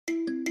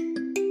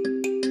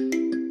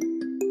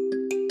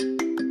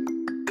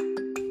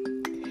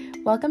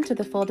Welcome to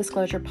the Full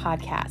Disclosure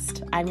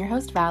Podcast. I'm your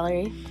host,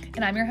 Valerie.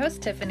 And I'm your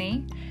host,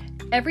 Tiffany.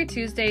 Every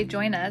Tuesday,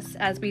 join us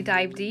as we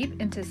dive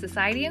deep into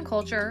society and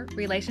culture,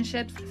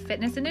 relationships,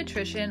 fitness and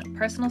nutrition,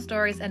 personal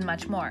stories, and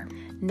much more.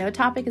 No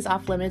topic is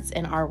off limits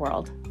in our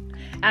world.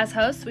 As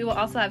hosts, we will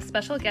also have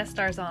special guest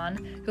stars on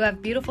who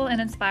have beautiful and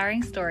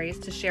inspiring stories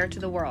to share to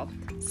the world.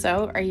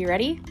 So, are you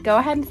ready? Go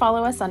ahead and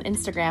follow us on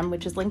Instagram,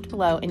 which is linked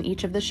below in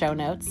each of the show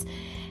notes.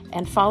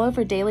 And follow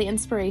for daily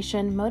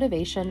inspiration,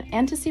 motivation,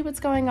 and to see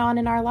what's going on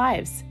in our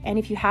lives. And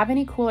if you have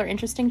any cool or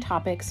interesting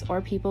topics or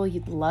people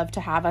you'd love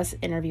to have us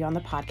interview on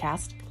the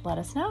podcast, let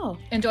us know.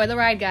 Enjoy the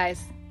ride,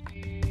 guys.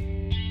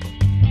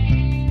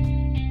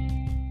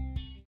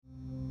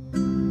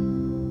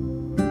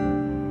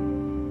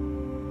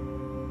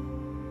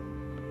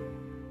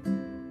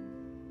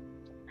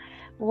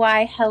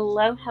 Why,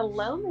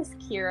 hello, Miss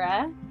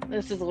Kira.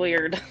 This is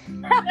weird.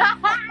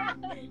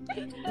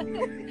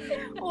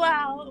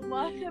 Well,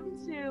 welcome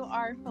to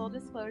our Full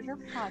Disclosure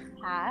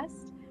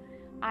Podcast.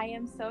 I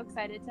am so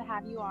excited to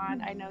have you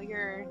on. I know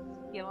you're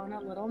feeling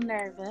a little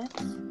nervous,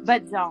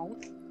 but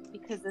don't,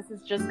 because this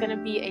is just going to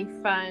be a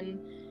fun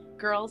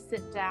girl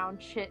sit down,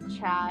 chit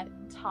chat,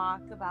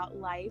 talk about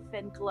life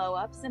and glow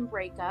ups and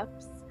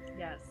breakups.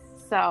 Yes.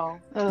 So,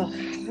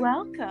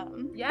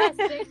 welcome. Yes,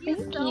 thank you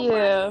Thank so you.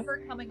 much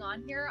for coming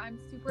on here. I'm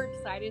super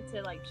excited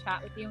to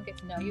chat with you and get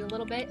to know you a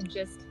little bit and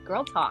just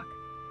girl talk.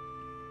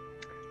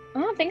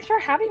 Oh, thanks for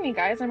having me,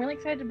 guys. I'm really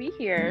excited to be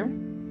here.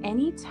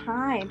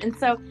 Anytime. And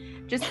so,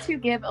 just to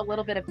give a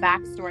little bit of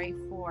backstory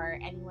for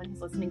anyone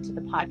who's listening to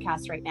the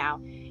podcast right now,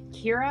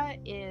 Kira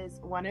is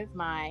one of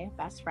my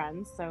best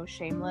friends. So,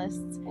 shameless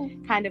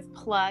kind of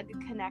plug,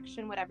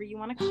 connection, whatever you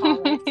want to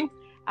call it.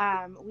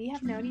 We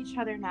have known each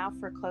other now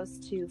for close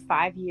to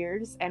 5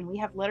 years, and we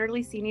have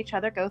literally seen each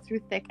other go through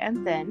thick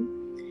and thin.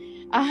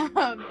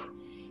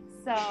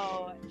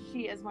 So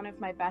she is one of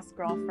my best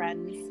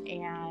girlfriends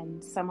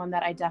and someone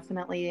that I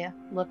definitely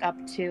look up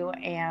to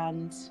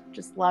and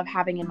just love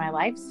having in my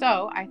life.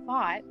 So I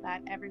thought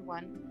that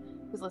everyone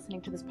who's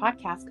listening to this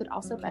podcast could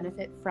also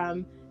benefit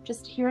from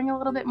just hearing a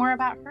little bit more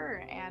about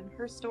her and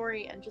her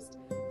story and just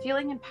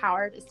feeling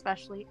empowered,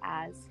 especially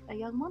as a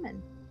young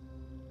woman.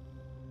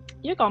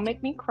 You're gonna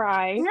make me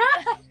cry.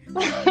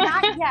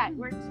 Not yet.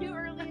 We're too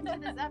early into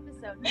this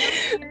episode.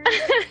 We're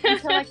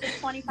until the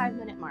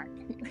 25-minute mark.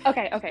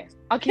 Okay.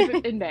 I'll keep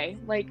it in bay.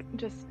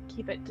 Just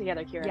keep it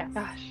together, Kira. Yes.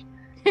 Gosh.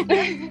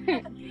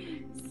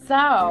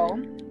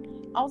 So,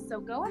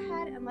 also go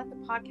ahead and let the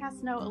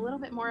podcast know a little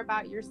bit more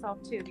about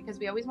yourself too, because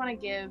we always want to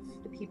give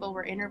the people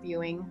we're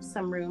interviewing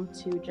some room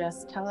to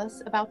just tell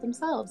us about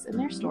themselves and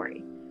their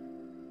story.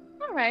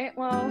 All right.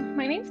 Well,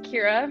 my name's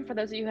Kira, for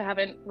those of you who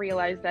haven't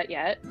realized that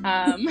yet.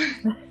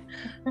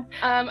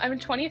 I'm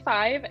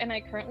 25 and I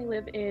currently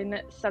live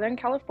in Southern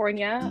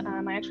California.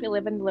 I actually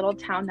live in the little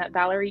town that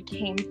Valerie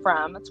came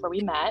from. That's where we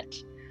met.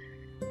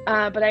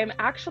 But I'm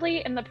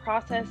actually in the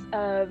process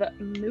of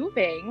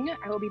moving.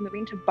 I will be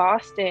moving to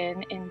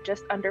Boston in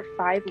just under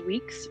 5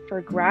 weeks for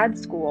grad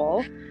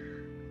school.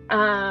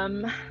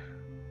 What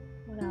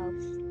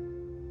else?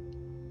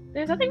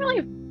 There's nothing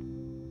really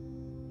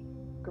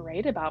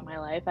great about my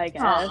life, I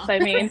guess. Aww. I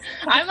mean,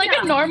 I'm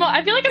a normal,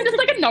 I feel like I'm just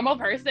a normal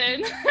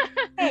person.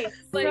 Hey,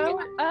 so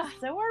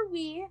are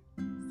we.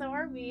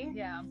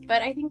 Yeah.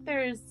 But I think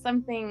there's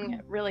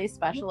something really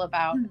special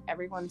about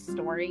everyone's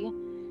story.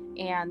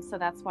 And so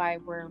that's why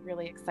we're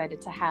really excited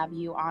to have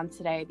you on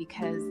today,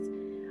 because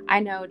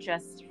I know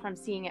just from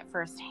seeing it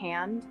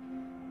firsthand,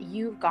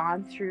 you've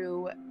gone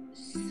through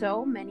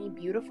so many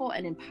beautiful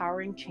and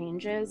empowering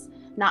changes,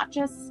 not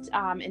just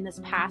in this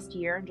past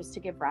year. And just to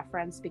give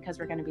reference, because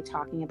we're going to be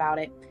talking about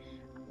it,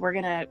 we're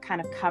going to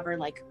kind of cover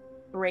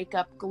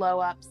breakup,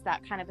 glow ups,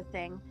 that kind of a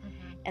thing. Mm-hmm.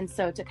 And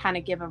so to kind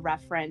of give a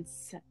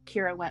reference,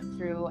 Kira went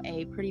through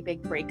a pretty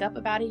big breakup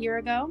about a year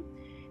ago,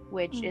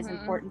 which is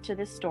important to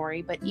this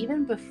story. But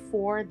even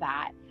before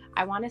that,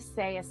 I want to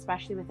say,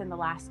 especially within the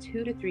last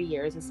 2 to 3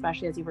 years,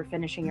 especially as you were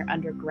finishing your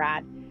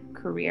undergrad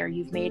career,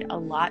 you've made a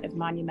lot of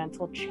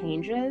monumental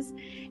changes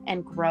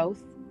and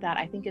growth that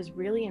I think is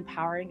really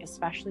empowering,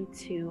 especially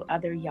to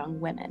other young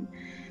women.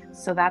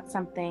 So that's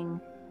something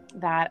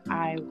that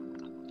I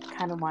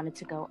kind of wanted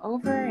to go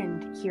over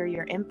and hear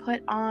your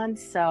input on.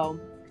 So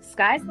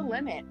sky's the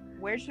limit.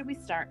 Where should we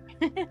start?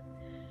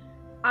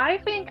 I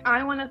think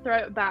I want to throw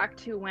it back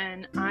to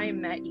when I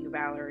met you,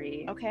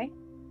 Valerie. Okay.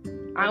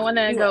 I want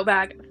to go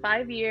back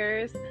 5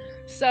 years.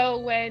 So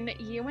when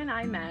you and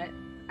I met,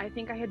 I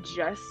think I had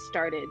just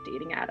started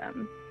dating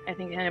Adam. I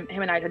think him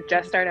and I had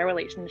just started our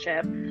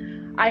relationship.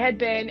 I had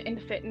been in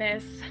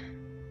fitness,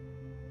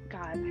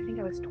 I think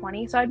I was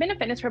 20. So I'd been in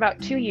fitness for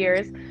about 2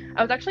 years.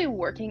 I was actually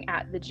working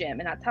at the gym,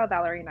 and that's how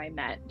Valerie and I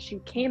met. She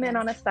came in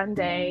on a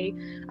Sunday.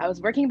 I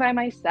was working by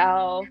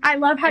myself. I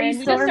love how you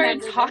just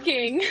started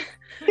talking.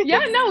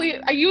 Yeah, no,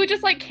 you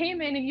just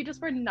came in and you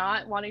just were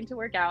not wanting to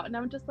work out. And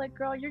I'm just like,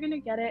 girl, you're going to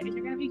get it and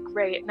you're going to be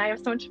great. And I have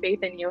so much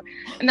faith in you.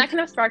 And that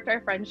kind of sparked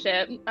our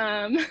friendship.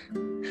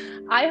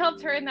 I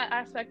helped her in that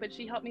aspect, but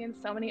she helped me in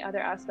so many other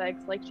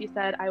aspects. Like she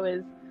said, I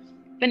was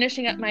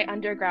finishing up my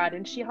undergrad,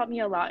 and she helped me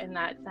a lot in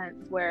that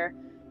sense, where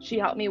she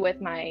helped me with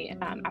my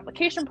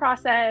application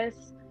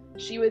process.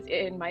 She was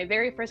in my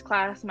very first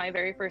class, my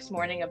very first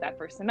morning of that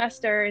first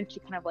semester, and she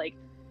kind of like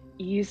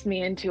eased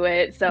me into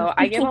it. So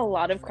I give a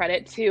lot of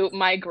credit to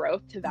my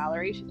growth to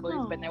Valerie. She's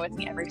always been there with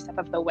me every step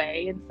of the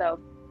way, and so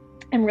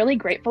I'm really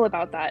grateful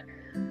about that.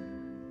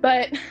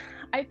 But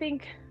I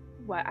think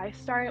we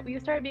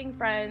started being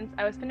friends.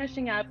 I was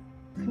finishing up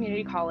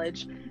community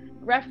college.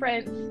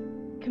 Reference,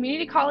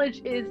 community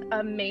college is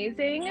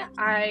amazing.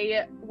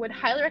 I would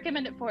highly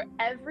recommend it for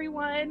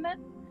everyone.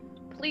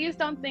 Please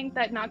don't think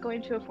that not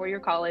going to a four-year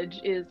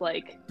college is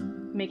like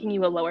making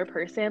you a lower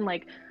person.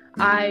 Like,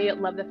 I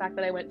love the fact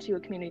that I went to a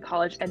community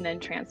college and then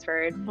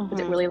transferred, because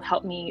it really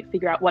helped me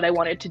figure out what I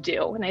wanted to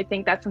do. And I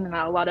think that's something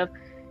that a lot of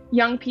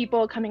young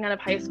people coming out of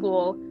high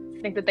school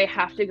think, that they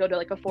have to go to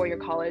like a four-year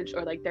college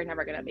or like they're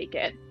never gonna make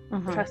it.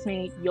 Trust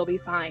me, you'll be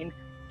fine.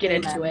 Get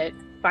into it.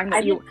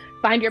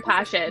 Find your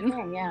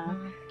passion. Yeah.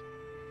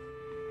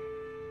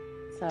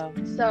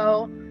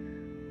 So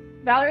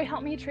Valerie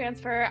helped me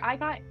transfer. I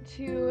got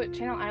to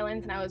Channel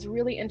Islands and I was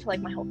really into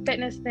like my whole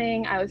fitness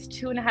thing. I was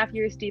 2.5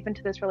 years deep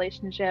into this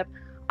relationship.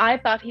 I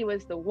thought he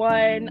was the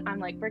one. I'm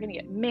like, we're gonna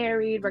get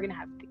married, we're gonna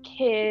have the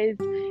kids,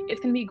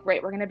 it's gonna be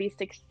great, we're gonna be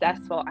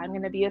successful, I'm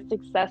gonna be a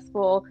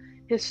successful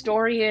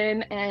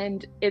historian,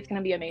 and it's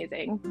gonna be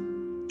amazing.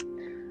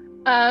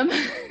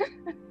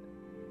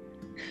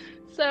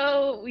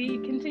 So we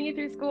continued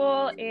through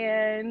school,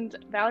 and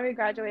Valerie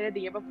graduated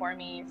the year before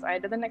me, so I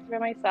did the next year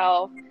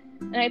myself.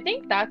 And I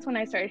think that's when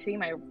I started hitting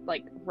my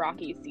like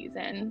rocky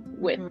season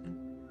with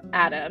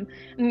Adam.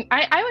 And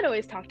I would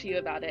always talk to you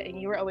about it, and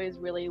you were always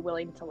really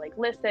willing to like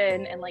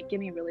listen and like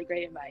give me really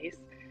great advice.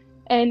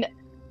 And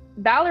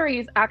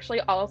Valerie's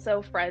actually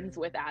also friends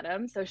with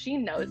Adam, so she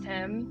knows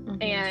him.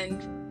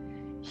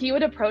 And he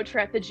would approach her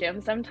at the gym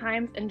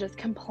sometimes and just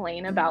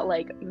complain about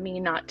like me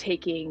not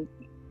taking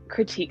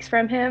critiques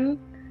from him,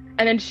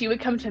 and then she would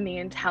come to me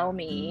and tell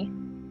me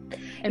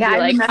and be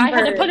like, I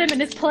had to put him in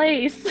his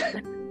place.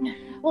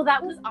 Well,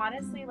 that was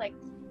honestly like,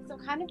 so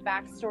kind of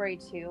backstory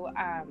too.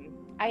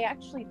 I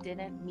actually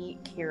didn't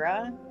meet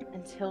Kira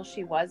until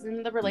she was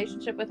in the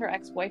relationship with her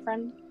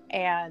ex-boyfriend,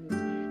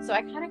 and so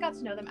I kind of got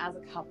to know them as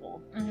a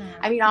couple.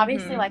 I mean,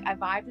 obviously like I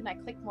vibed and I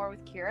clicked more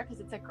with Kira because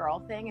it's a girl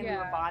thing, and we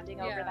were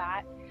bonding over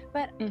that,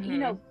 but you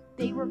know,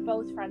 they were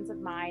both friends of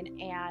mine,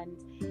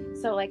 and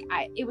so like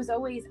it was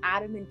always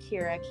Adam and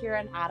Kira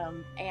and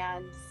Adam,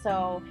 and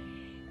so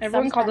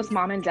everyone called us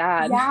mom and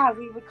dad. Yeah,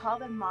 we would call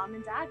them mom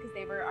and dad because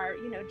they were our,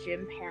 you know,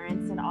 gym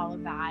parents and all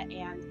of that.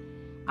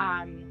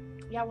 And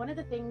yeah, one of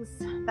the things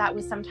that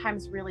was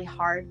sometimes really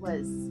hard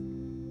was,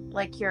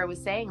 like Kira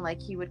was saying,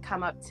 like he would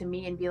come up to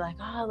me and be like,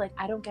 oh, like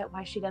I don't get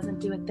why she doesn't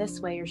do it this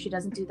way, or she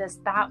doesn't do this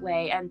that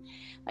way. And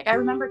like I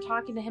remember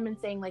talking to him and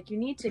saying, like, you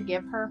need to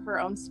give her her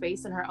own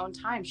space and her own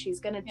time. She's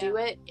going to do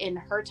it in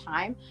her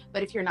time,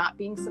 but if you're not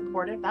being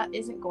supportive, that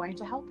isn't going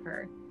to help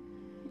her.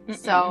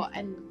 So,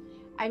 and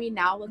I mean,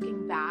 now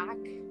looking back,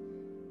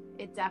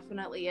 it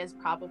definitely is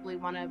probably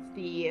one of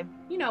the,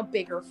 you know,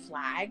 bigger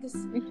flags.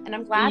 And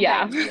I'm glad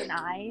that you and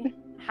I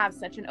have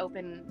such an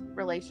open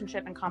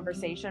relationship and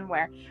conversation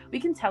where we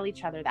can tell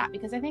each other that,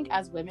 because I think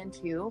as women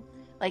too,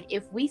 like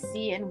if we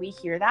see and we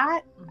hear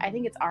that, I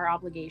think it's our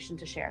obligation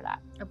to share that.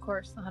 Of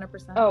course,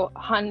 100%. Oh,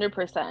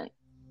 100%.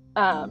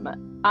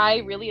 I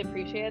really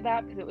appreciated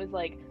that, because it was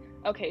like,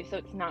 okay, so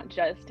it's not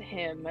just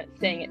him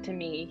saying it to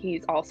me,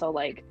 he's also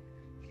like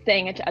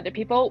saying it to other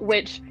people,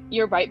 which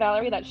you're right,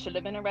 Valerie, that should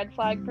have been a red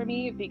flag for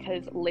me,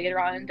 because later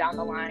on down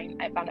the line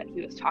I found out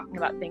he was talking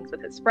about things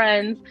with his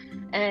friends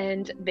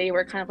and they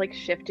were kind of like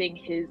shifting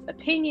his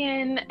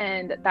opinion,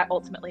 and that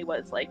ultimately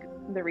was like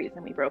the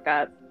reason we broke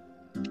up.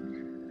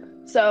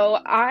 So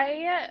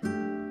I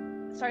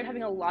started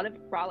having a lot of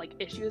like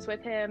issues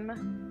with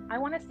him, I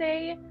want to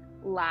say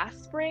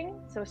last spring,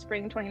 so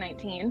spring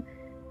 2019,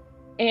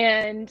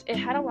 and it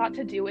had a lot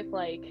to do with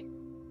like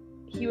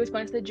he was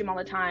going to the gym all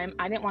the time.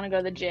 I didn't want to go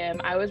to the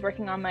gym. I was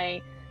working on my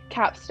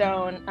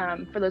capstone.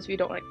 For those of you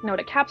who don't know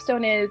what a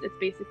capstone is, it's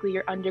basically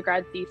your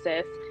undergrad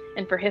thesis.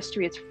 And for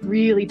history, it's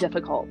really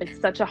difficult. It's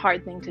such a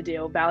hard thing to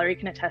do. Valerie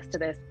can attest to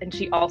this. And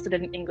she also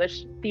did an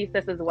English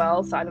thesis as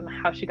well. So I don't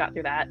know how she got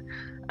through that.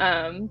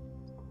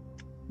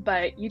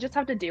 But you just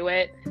have to do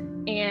it.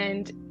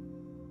 And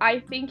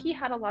I think he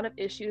had a lot of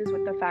issues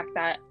with the fact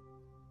that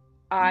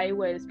I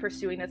was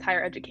pursuing this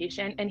higher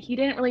education, and he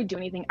didn't really do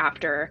anything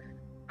after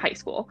high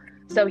school.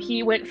 So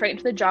he went straight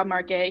into the job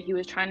market. He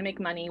was trying to make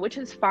money, which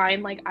is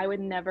fine. Like I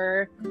would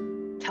never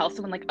tell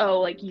someone like,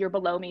 oh, like you're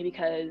below me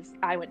because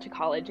I went to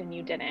college and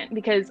you didn't,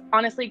 because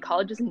honestly,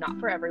 college is not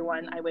for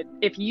everyone.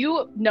 If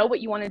you know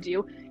what you want to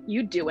do,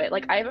 you do it.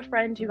 Like I have a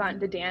friend who got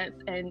into dance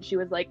and she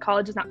was like,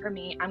 college is not for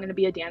me, I'm going to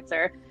be a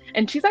dancer.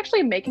 And she's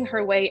actually making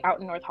her way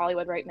out in North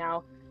Hollywood right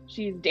now.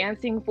 She's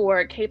dancing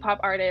for K-pop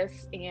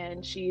artists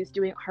and she's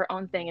doing her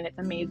own thing, and it's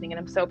amazing, and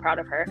I'm so proud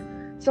of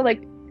her. So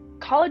like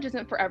college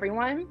isn't for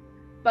everyone,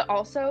 but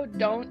also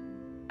don't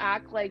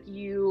act like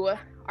you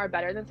are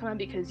better than someone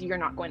because you're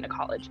not going to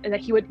college. And that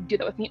he would do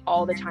that with me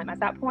all the time at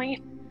that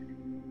point.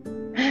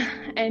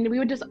 and we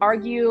would just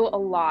argue a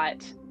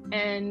lot.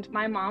 And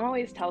my mom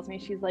always tells me,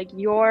 she's like,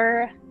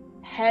 your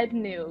head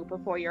knew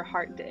before your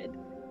heart did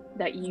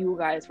that you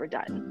guys were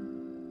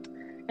done.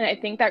 And I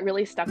think that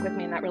really stuck with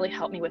me, and that really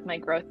helped me with my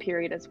growth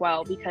period as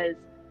well, because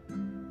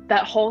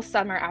that whole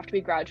summer after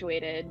we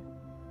graduated,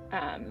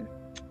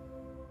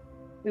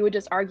 we would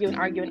just argue and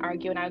argue and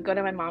argue, and I would go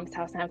to my mom's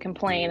house and I would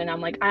complain, and I'm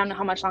like, I don't know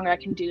how much longer I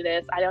can do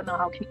this. I don't know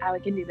how I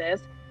can do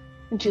this.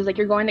 And she was like,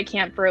 you're going to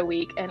camp for a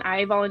week. And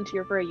I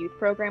volunteer for a youth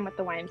program with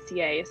the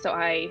YMCA. So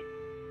I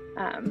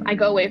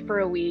go away for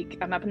a week.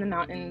 I'm up in the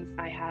mountains.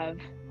 I have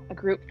a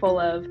group full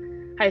of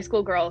high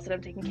school girls that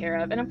I'm taking care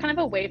of. And I'm kind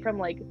of away from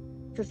like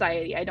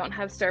society. I don't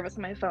have service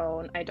on my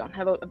phone. I don't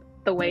have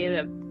the way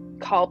to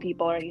call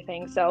people or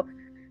anything. So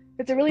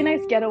it's a really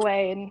nice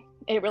getaway. And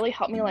it really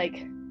helped me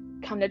like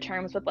come to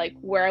terms with like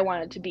where I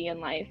wanted to be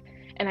in life.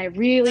 And I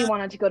really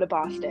wanted to go to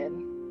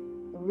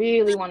Boston.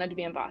 Really wanted to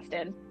be in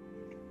Boston.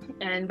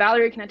 And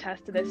Valerie can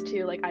attest to this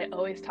too. Like, I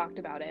always talked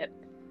about it.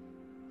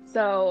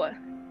 So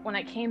when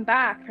I came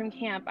back from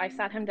camp, I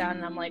sat him down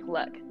and I'm like,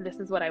 look, this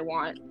is what I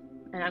want.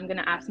 And I'm going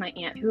to ask my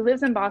aunt who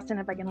lives in Boston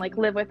if I can like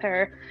live with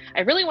her.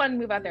 I really wanted to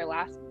move out there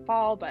last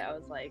fall, but I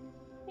was like,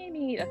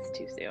 maybe that's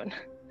too soon.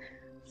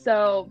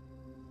 So,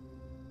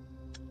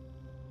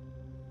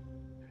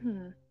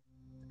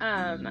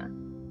 I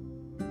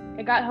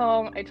got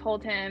home, I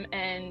told him,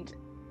 and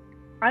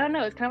I don't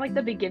know, it's kind of like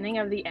the beginning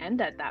of the end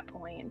at that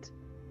point.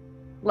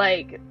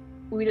 Like,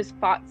 we just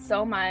fought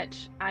so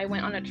much. I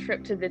went on a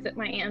trip to visit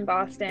my aunt in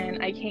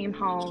Boston. I came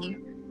home,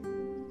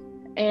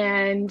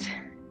 and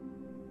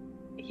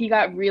he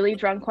got really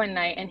drunk one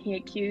night, and he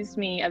accused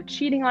me of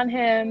cheating on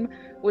him,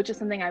 which is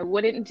something I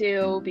wouldn't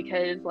do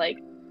because, like,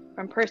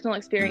 from personal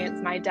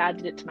experience, my dad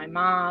did it to my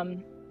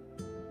mom.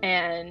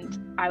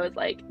 And I was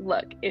like,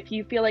 look, if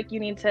you feel like you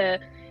need to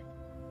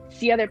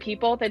see other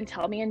people, then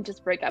tell me and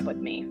just break up with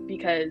me,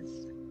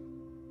 because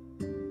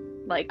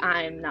like,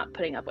 I'm not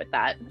putting up with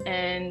that.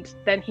 And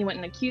then he went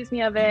and accused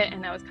me of it,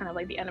 and that was kind of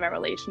like the end of our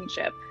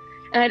relationship.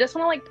 And I just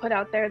want to like put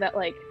out there that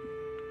like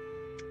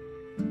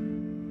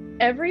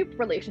every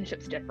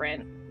relationship's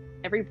different,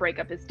 every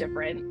breakup is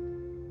different,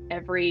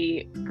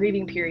 every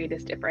grieving period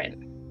is different.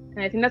 And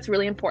I think that's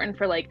really important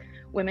for like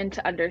women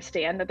to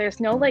understand, that there's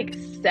no like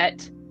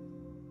set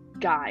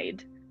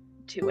guide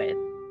to it.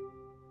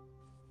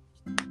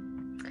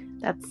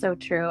 That's so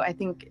true. I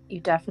think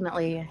you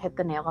definitely hit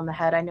the nail on the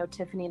head. I know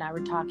Tiffany and I were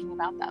talking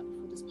about that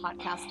before this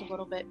podcast a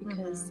little bit,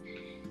 because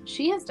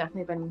she has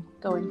definitely been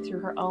going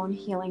through her own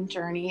healing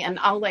journey, and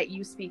I'll let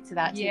you speak to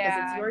that too, because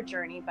it's your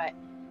journey. But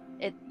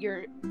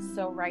you're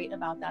so right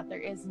about that. There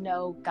is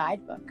no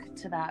guidebook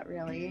to that,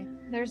 really.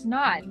 There's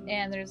not,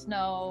 and there's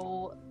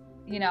no,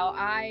 you know,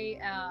 I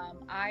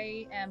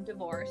am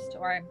divorced,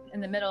 or I'm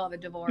in the middle of a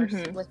divorce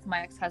with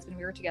my ex-husband.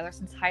 We were together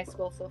since high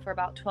school, so for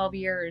about 12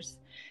 years.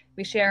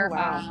 We share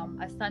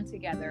a son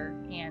together,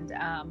 and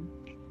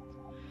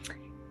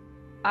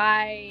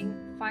I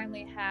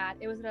finally had,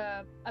 it was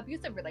an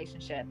abusive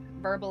relationship,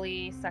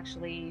 verbally,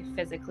 sexually,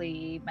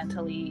 physically,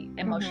 mentally,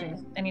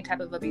 emotionally, any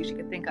type of abuse you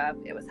could think of,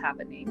 it was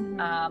happening.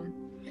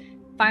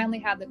 Finally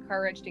had the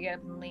courage to get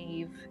up and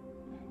leave.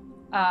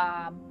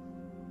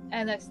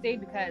 And I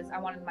stayed because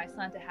I wanted my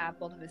son to have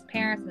both of his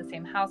parents in the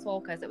same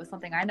household, because it was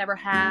something I never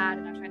had,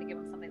 and I'm trying to give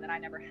him something that I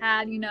never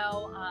had, you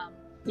know?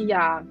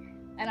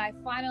 And I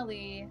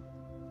finally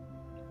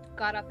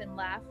got up and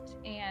left,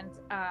 and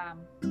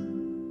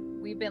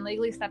we've been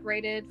legally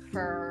separated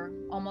for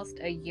almost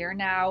a year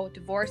now.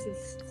 Divorce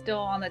is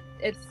still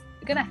it's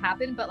gonna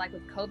happen, but like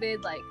with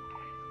COVID, like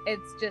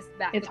it's just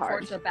the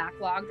courts are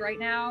backlogged right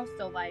now.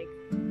 So like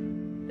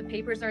the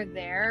papers are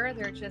there,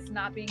 they're just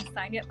not being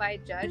signed yet by a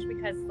judge,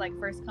 because it's like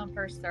first come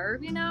first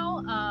serve, you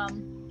know.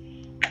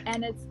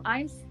 And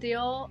I'm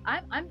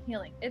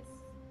healing. It's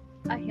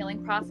a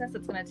healing process.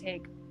 It's gonna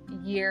take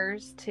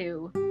years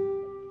to,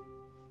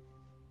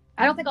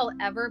 I don't think I'll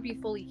ever be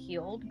fully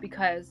healed,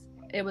 because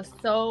it was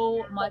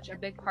so much a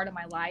big part of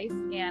my life,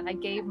 and I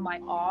gave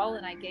my all,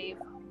 and I gave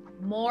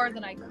more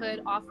than I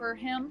could offer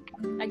him.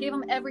 I gave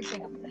him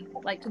everything of me,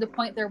 like to the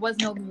point there was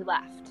no me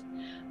left.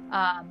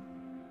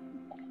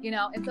 You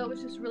know, and so it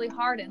was just really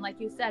hard. And like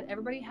you said,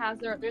 everybody has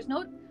there's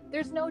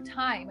no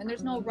time, and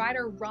there's no right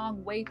or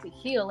wrong way to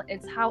heal.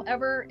 It's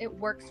however it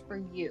works for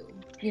you,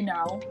 you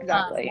know.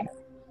 Exactly.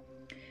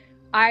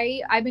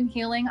 I've been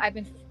healing.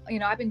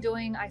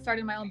 I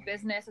started my own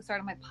business. I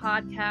started my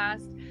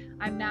podcast.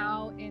 I'm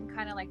now in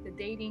kind of like the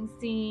dating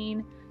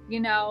scene, you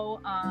know.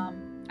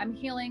 I'm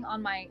healing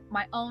on my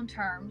own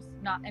terms,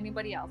 not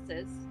anybody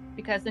else's,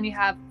 because then you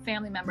have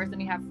family members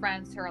and you have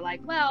friends who are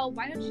like, well,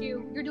 why don't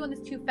you're doing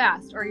this too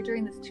fast, or you're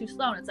doing this too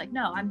slow. And it's like,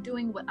 no, I'm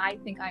doing what I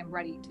think I'm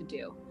ready to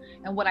do,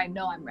 and what I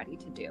know I'm ready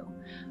to do.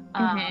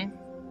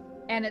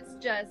 And it's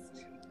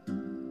just,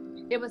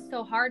 it was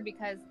so hard,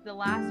 because the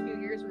last few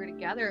years we were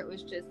together, it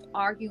was just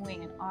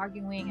arguing,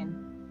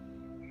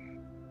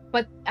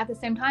 but at the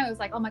same time, it was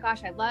like, oh my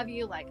gosh, I love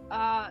you. Like,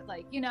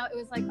 you know, it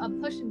was like a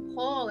push and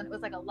pull, and it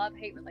was like a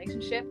love-hate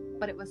relationship,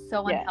 but it was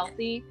so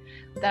unhealthy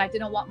that I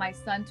didn't want my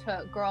son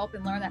to grow up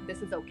and learn that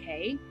this is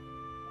okay.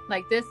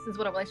 Like, this is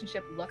what a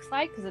relationship looks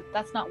like, because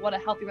that's not what a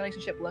healthy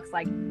relationship looks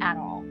like at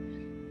all.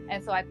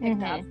 And so I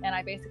picked up and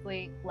I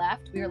basically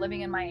left. We were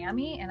living in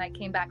Miami and I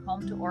came back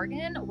home to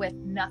Oregon with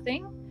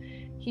nothing.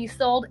 He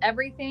sold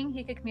everything.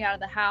 He kicked me out of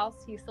the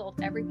house. He sold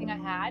everything I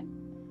had,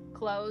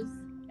 clothes,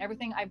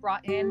 everything I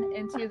brought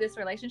into this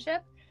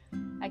relationship.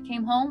 I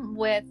came home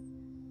with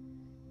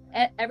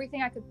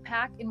everything I could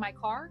pack in my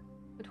car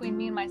between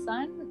me and my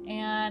son.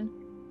 And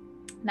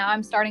now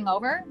I'm starting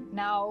over.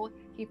 Now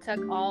he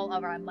took all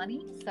of our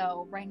money.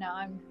 So right now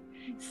I'm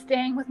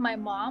staying with my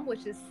mom,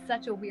 which is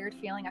such a weird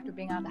feeling after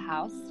being out of the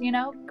house, you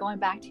know, going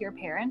back to your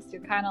parents.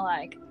 You're kind of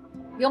like,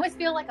 you almost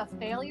feel like a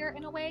failure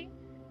in a way.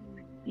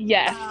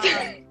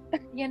 Yes.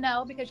 You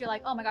know, because you're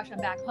like, oh my gosh, I'm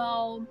back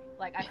home.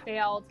 Like, I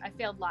failed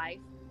life.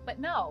 But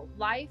no,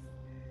 life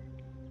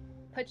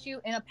puts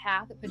you in a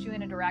path, it puts you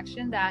in a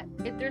direction that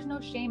there's no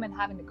shame in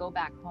having to go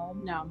back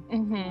home. No.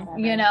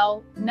 You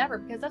know, never,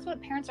 because that's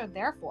what parents are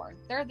there for.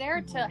 They're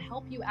there to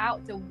help you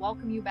out, to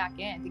welcome you back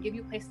in, to give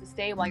you a place to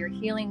stay while you're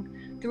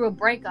healing through a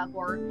breakup,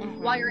 or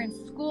while you're in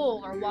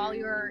school, or while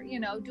you're, you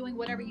know, doing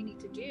whatever you need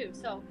to do.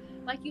 So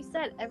like you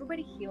said,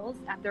 everybody heals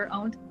at their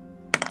own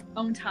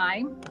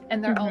time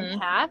and their own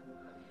path.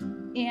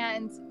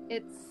 And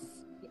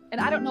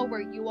I don't know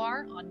where you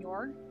are on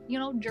your, you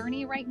know,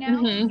 journey right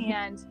now.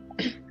 And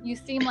you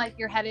seem like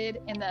you're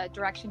headed in the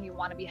direction you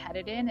want to be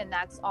headed in. And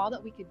that's all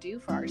that we could do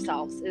for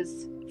ourselves,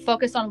 is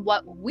focus on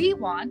what we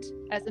want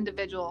as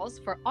individuals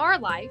for our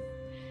life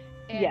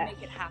and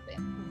make it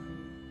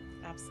happen.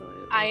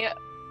 Absolutely. I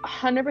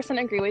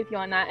 100% agree with you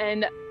on that.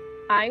 And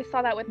I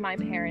saw that with my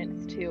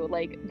parents too.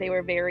 Like, they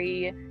were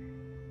very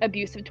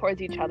abusive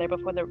towards each other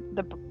before the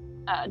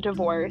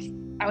divorce.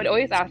 I would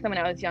always ask them when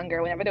I was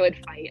younger, whenever they would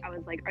fight, I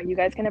was like, are you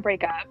guys going to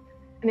break up?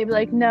 And they'd be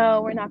like,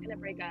 no, we're not going to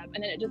break up.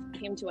 And then it just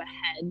came to a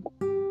head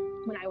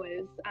when I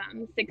was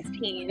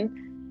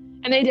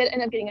 16. And they did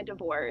end up getting a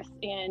divorce.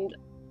 And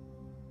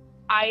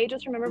I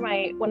just remember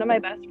one of my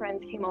best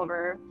friends came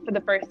over for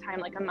the first time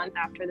like a month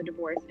after the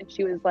divorce. And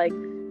she was like,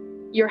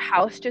 your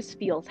house just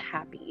feels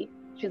happy.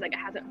 She's like, it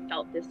hasn't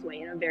felt this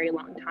way in a very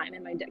long time.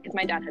 And because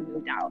my dad had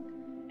moved out.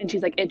 And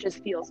she's like, it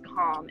just feels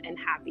calm and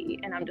happy.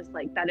 And I'm just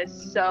like, that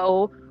is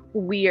so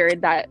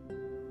weird that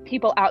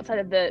people outside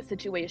of the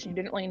situation who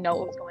didn't really know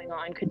what was going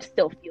on could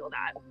still feel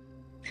that.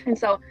 And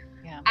so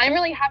I'm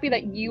really happy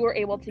that you were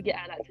able to get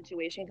out of that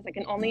situation, because I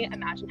can only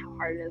imagine how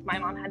hard it is. My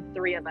mom had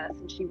 3 of us,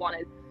 and she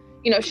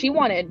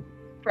wanted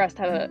for us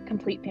to have a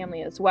complete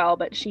family as well,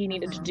 but she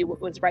needed to do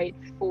what was right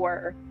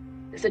for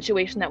the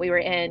situation that we were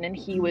in, and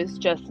he was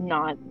just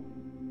not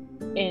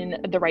in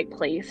the right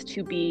place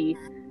to be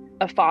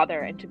a father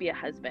and to be a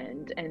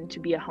husband and to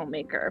be a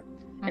homemaker.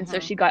 And so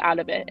she got out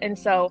of it. And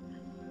so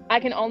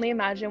I can only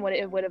imagine what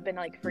it would have been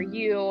like for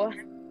you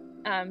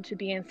to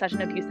be in such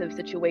an abusive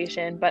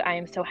situation, but I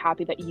am so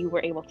happy that you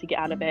were able to get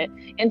out of it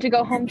and to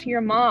go home to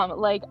your mom.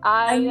 Like,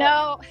 I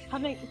know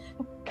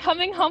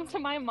coming home to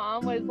my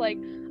mom was like,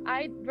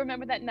 I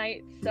remember that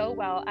night so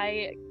well.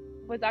 I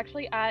was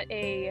actually at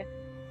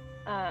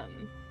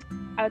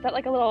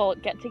like a little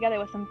get together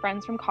with some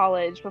friends from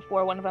college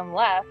before one of them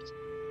left,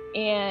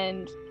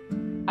 and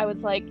I was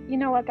like, you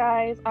know what,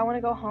 guys, I want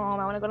to go home.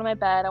 I want to go to my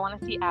bed. I want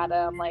to see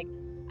Adam. Like,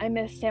 I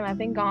missed him. I've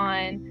been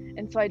gone.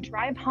 And so I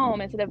drive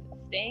home instead of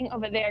staying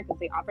over there, because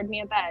they offered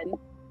me a bed.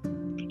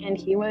 And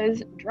he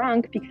was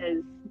drunk,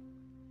 because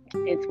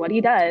it's what he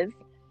does.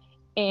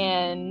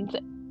 And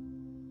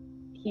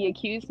he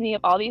accused me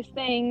of all these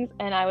things.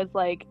 And I was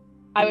like,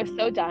 I was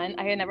so done.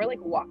 I had never like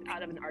walked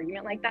out of an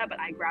argument like that, but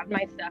I grabbed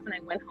my stuff and I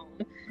went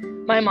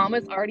home. My mom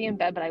was already in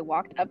bed, but I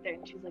walked up there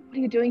and she was like, what are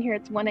you doing here?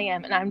 It's 1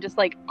 a.m. And I'm just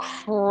like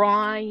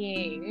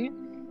crying.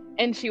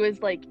 And she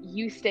was like,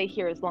 you stay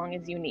here as long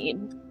as you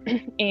need.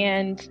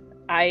 And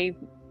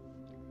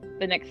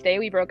the next day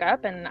we broke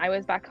up, and I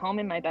was back home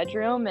in my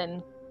bedroom,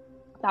 and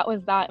that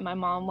was that. And my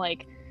mom,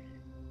 like,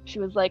 she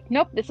was like,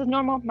 nope, this is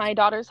normal. My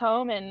daughter's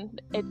home and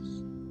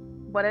it's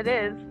what it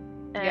is.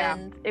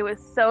 And it was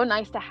so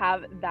nice to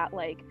have that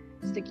like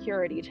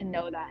security to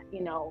know that,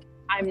 you know,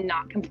 I'm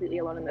not completely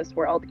alone in this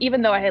world,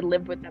 even though I had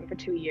lived with them for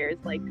 2 years.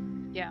 Like,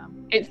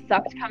 it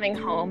sucked coming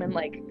home and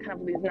like kind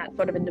of losing that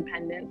sort of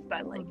independence,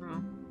 but like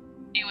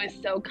it was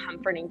so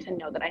comforting to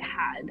know that I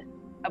had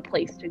a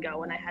place to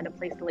go and I had a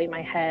place to lay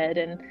my head,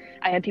 and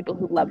I had people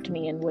who loved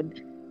me and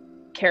would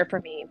care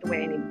for me the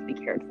way I needed to be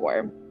cared for.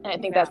 And I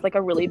think that's like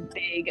a really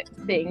big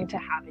thing to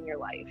have in your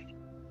life.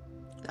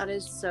 That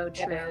is so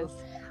true.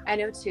 I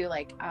know too,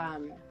 like,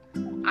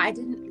 I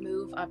didn't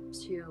move up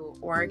to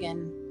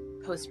Oregon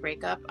post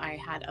breakup. I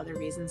had other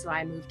reasons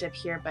why I moved up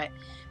here, but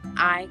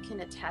I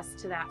can attest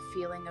to that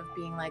feeling of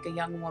being like a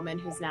young woman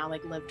who's now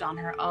like lived on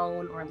her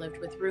own or lived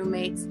with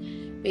roommates,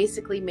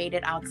 basically made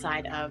it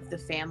outside of the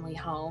family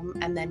home,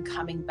 and then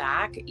coming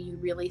back, you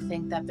really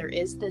think that there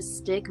is this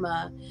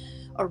stigma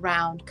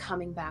around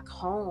coming back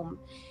home.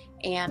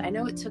 And I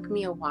know it took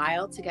me a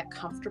while to get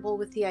comfortable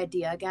with the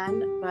idea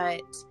again,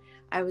 but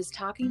I was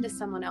talking to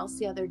someone else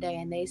the other day,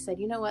 and they said,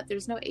 you know what,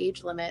 there's no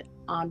age limit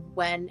on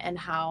when and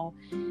how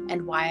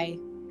and why,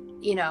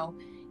 you know,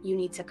 you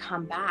need to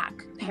come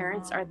back.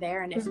 Parents are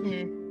there. And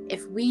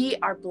if we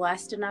are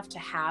blessed enough to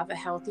have a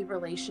healthy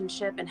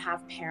relationship and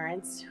have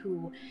parents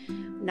who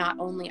not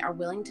only are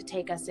willing to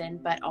take us in,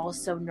 but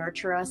also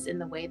nurture us in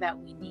the way that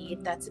we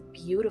need, that's a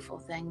beautiful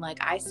thing. Like,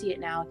 I see it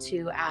now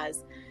too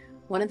as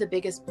one of the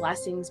biggest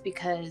blessings,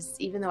 because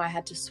even though I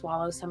had to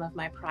swallow some of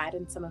my pride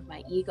and some of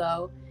my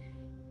ego,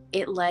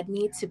 it led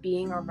me to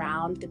being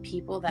around the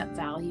people that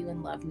value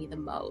and love me the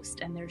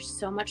most. And there's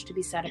so much to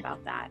be said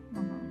about that,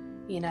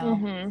 you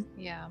know?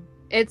 Yeah.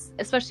 It's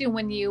especially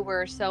when you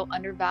were so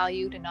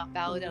undervalued and not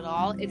valued at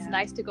all. It's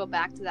nice to go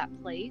back to that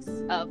place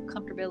of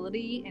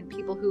comfortability and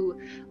people who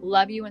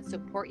love you and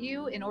support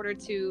you in order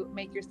to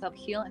make yourself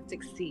heal and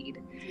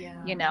succeed,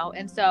 you know?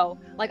 And so,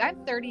 like,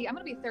 I'm 30, I'm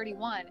going to be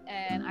 31,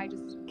 and I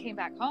just came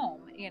back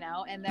home, you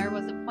know? And there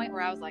was a point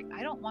where I was like,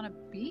 I don't want to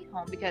be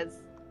home,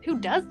 because who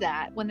does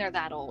that when they're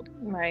that old?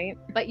 Right.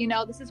 But, you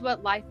know, this is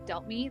what life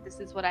dealt me. This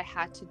is what I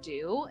had to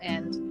do.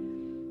 And,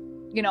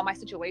 you know, my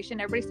situation,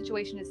 everybody's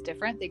situation is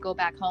different. They go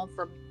back home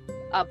for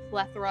a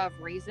plethora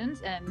of reasons,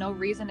 and no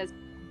reason is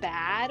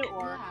bad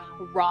or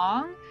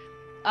wrong.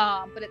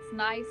 But it's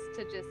nice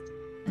to just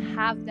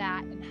have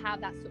that and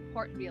have that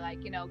support and be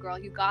like, you know, girl,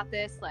 you got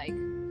this. Like,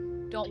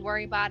 don't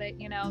worry about it.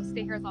 You know,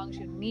 stay here as long as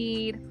you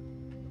need,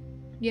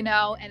 you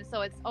know? And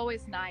so it's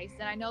always nice.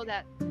 And I know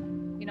that,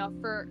 you know,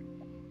 for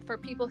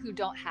people who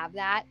don't have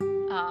that,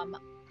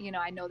 you know,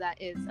 I know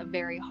that is a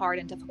very hard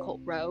and difficult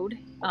road.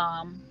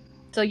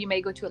 So you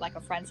may go to like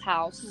a friend's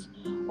house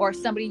or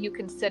somebody you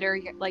consider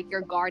like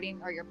your guardian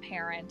or your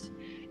parent,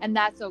 and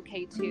that's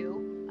okay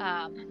too.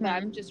 But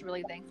I'm just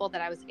really thankful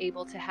that I was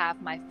able to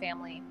have my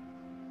family,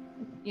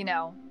 you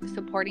know,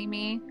 supporting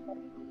me,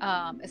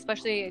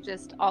 especially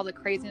just all the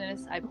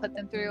craziness I put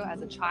them through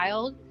as a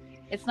child.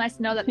 It's nice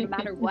to know that no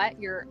matter what,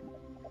 you're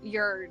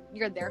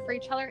there for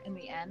each other in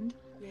the end.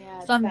 Yeah,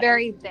 so I'm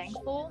very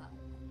thankful,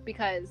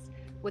 because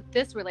with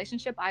this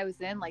relationship I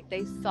was in, like,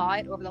 they saw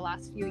it over the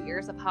last few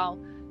years of how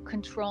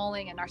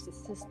controlling and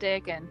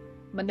narcissistic and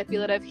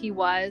manipulative he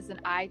was. And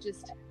I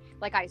just,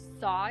 like, I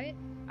saw it,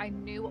 I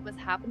knew what was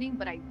happening,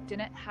 but I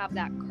didn't have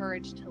that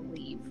courage to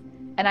leave.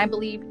 And I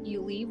believe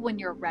you leave when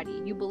you're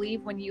ready. You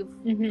believe when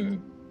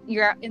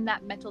you're in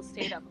that mental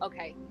state of,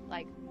 okay,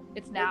 like,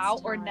 it's now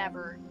or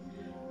never,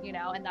 you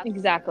know? And that's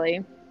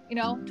exactly, you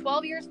know,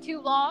 12 years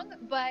too long,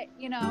 but,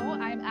 you know,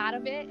 I'm out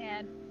of it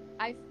and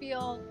I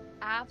feel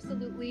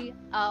absolutely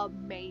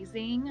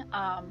amazing.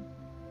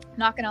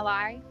 Not gonna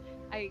lie,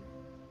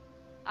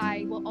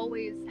 I will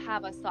always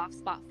have a soft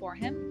spot for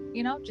him,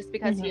 you know, just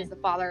because he is the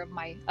father of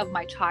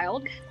my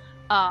child.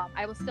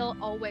 I will still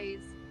always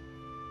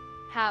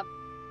have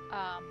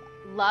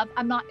love.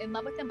 I'm not in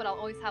love with him, but I'll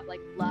always have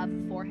like love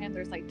for him.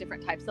 There's like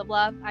different types of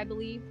love, I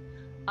believe.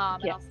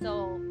 And I'll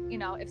still, you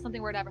know, if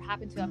something were to ever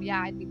happen to him,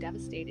 I'd be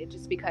devastated,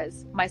 just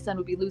because my son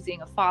would be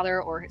losing a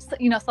father or,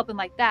 you know, something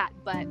like that.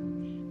 But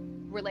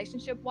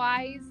relationship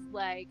wise,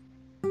 like,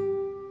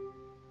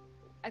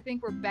 I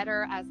think we're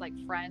better as like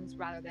friends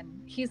rather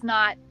than, he's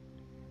not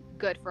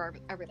good for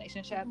a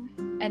relationship.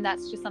 And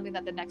that's just something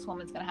that the next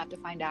woman's going to have to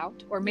find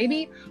out. Or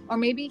maybe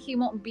he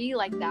won't be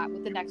like that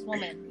with the next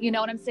woman. You know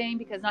what I'm saying?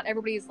 Because not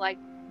everybody's like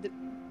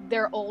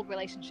their old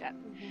relationship.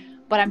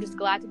 But I'm just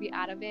glad to be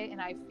out of it. And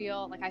I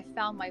feel like I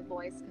found my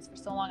voice, because for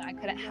so long I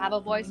couldn't have a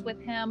voice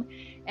with him,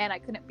 and I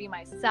couldn't be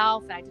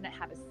myself, and I didn't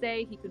have a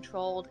say. He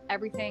controlled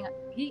everything.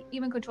 He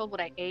even controlled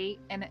what I ate.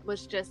 And it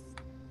was just,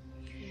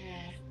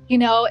 you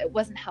know, it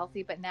wasn't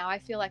healthy. But now I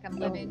feel like I'm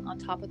living on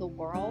top of the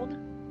world.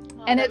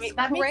 And it's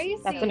crazy.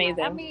 That's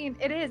amazing. I mean,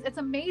 it is. It's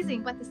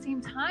amazing. But at the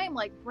same time,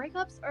 like,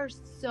 breakups are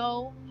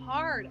so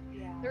hard.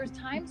 There's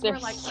times where,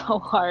 like, so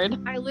hard.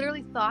 I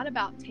literally thought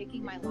about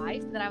taking my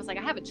life. And then I was like,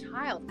 I have a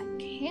child. I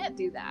can't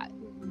do that.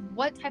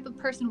 What type of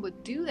person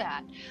would do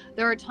that?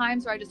 There are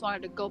times where I just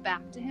wanted to go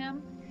back to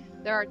him.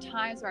 There are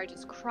times where I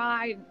just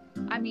cried.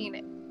 I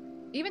mean,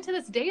 even to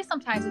this day,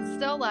 sometimes it's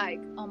still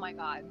like, oh my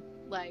God,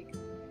 like,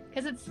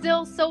 because it's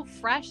still so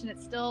fresh, and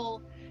it's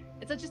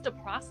just a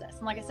process.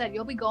 And like I said,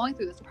 you'll be going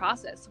through this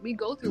process. We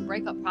go through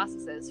breakup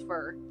processes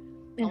for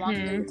a long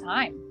period of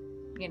time,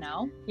 you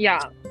know?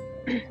 Yeah.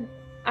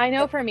 I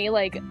know for me,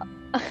 like,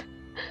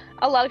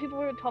 a lot of people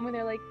would tell me,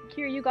 they're like,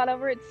 Kira, you got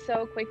over it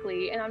so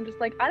quickly. And I'm just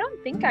like, I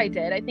don't think I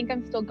did. I think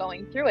I'm still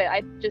going through it.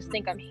 I just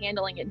think I'm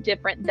handling it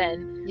different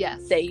than,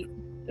 say,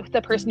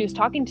 the person who's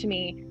talking to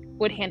me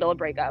would handle a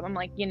breakup. I'm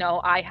like, you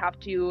know, I have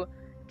to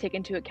take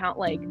into account,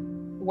 like,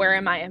 where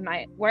am I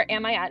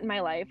at in my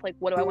life? Like,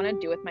 what do I want to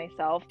do with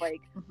myself?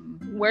 Like,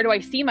 where do I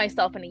see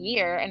myself in a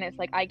year? And it's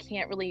like, I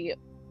can't really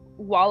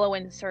wallow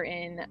in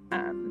certain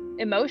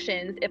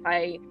emotions if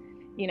I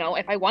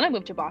want to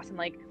move to Boston.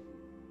 Like,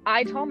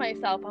 I told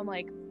myself, I'm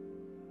like,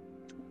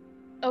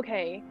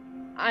 okay,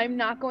 I'm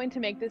not going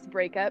to make this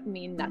breakup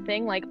mean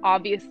nothing. Like,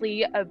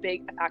 obviously a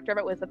big factor of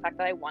it was the fact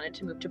that I wanted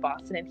to move to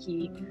Boston, and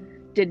he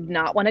did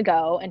not want to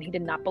go, and he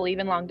did not believe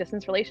in long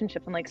distance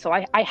relationships. I'm like, so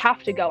I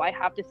have to go. I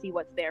have to see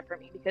what's there for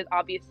me, because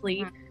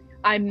obviously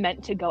I'm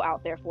meant to go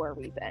out there for a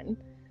reason.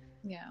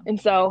 Yeah. And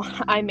so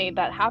I made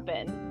that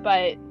happen.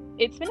 But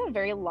it's been a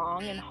very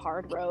long and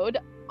hard road,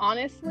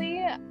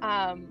 honestly.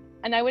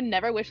 And I would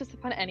never wish this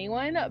upon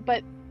anyone,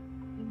 but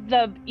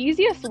the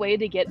easiest way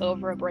to get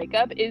over a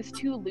breakup is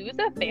to lose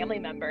a family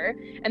member.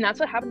 And that's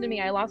what happened to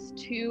me. I lost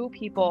 2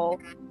 people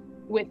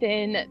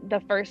within the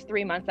first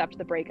 3 months after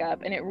the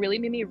breakup. And it really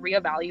made me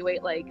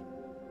reevaluate, like,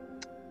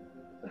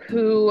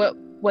 who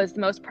was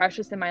the most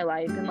precious in my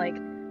life. And, like,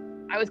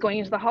 I was going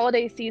into the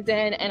holiday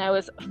season, and I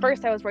was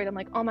worried. I'm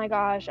like, oh my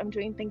gosh, I'm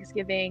doing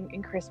Thanksgiving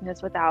and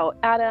Christmas without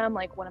Adam.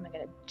 Like, what am I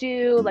going to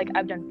do? Like,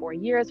 I've done 4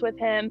 years with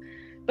him.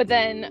 But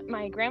then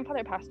my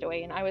grandfather passed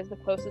away, and I was the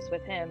closest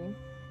with him.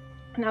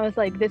 And I was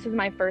like, this is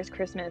my first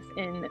Christmas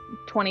in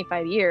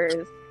 25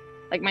 years,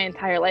 like my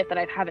entire life that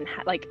I've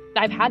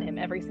had him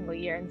every single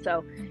year. And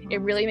so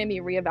it really made me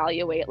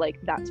reevaluate, like,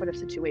 that sort of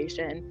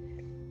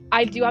situation.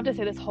 I do have to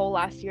say this whole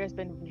last year has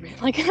been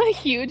like a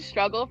huge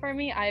struggle for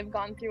me. I've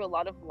gone through a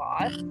lot of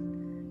loss,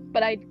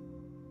 but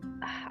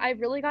I've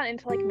really got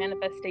into, like,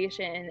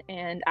 manifestation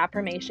and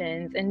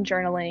affirmations and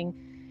journaling.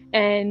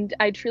 And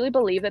I truly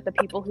believe that the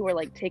people who were,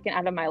 like, taken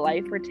out of my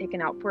life were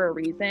taken out for a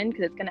reason,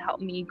 because it's going to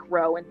help me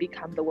grow and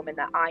become the woman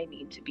that I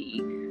need to be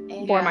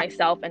for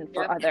myself and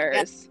for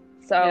others.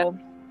 So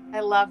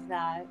I love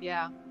that.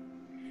 Yeah.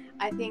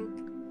 I think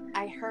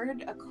I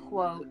heard a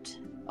quote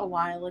a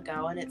while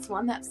ago, and it's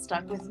one that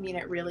stuck with me, and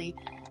it really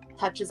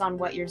touches on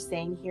what you're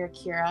saying here,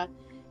 Kira.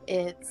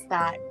 It's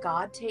that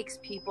God takes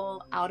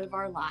people out of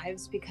our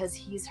lives because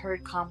he's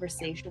heard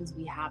conversations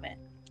we haven't.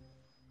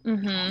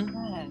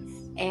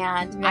 Mm-hmm.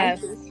 And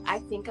I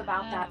think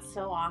about that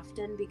so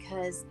often,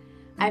 because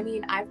I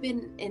mean, I've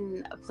been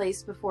in a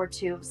place before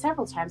too,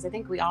 several times, I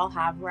think we all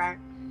have, where,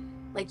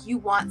 like, you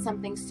want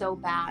something so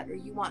bad, or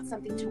you want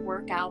something to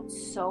work out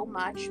so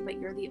much, but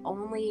you're the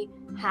only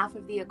half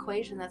of the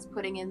equation that's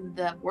putting in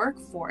the work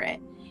for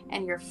it,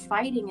 and you're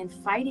fighting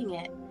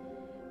it.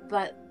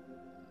 But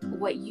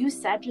what you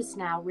said just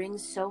now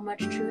rings so much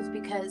truth,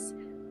 because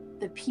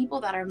the people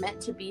that are meant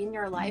to be in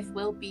your life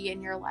will be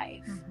in your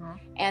life.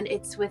 And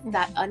it's with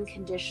that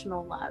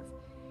unconditional love.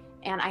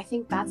 And I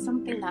think that's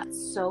something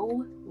that's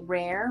so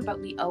rare,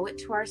 but we owe it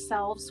to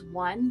ourselves.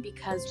 1,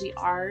 because we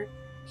are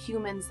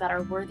humans that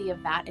are worthy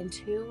of that. And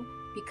 2,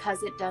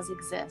 because it does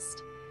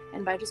exist.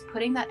 And by just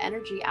putting that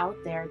energy out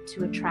there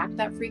to attract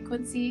that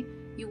frequency,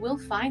 you will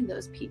find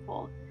those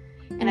people.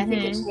 And I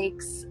think it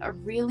takes a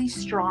really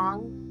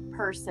strong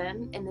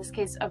person, in this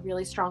case, a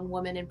really strong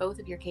woman in both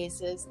of your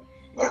cases,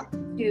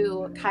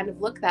 to kind of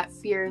look that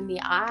fear in the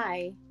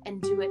eye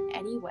and do it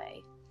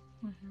anyway.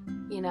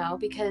 You know,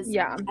 because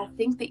I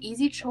think the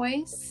easy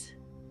choice,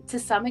 to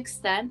some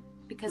extent,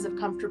 because of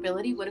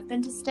comfortability, would have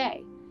been to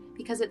stay,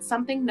 because it's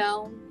something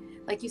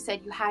known. Like you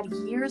said, you had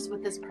years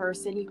with this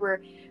person, you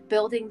were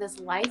building this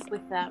life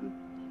with them,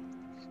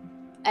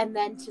 and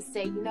then to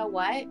say, you know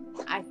what,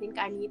 I think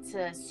I need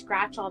to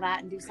scratch all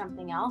that and do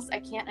something else. I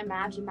can't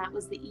imagine that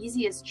was the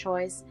easiest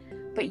choice,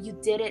 but you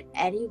did it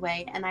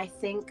anyway. And I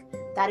think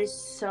that is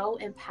so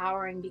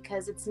empowering,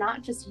 because it's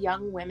not just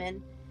young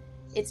women,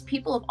 it's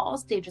people of all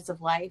stages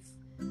of life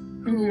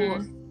who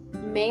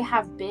may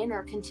have been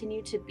or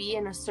continue to be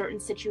in a certain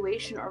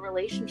situation or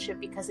relationship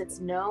because it's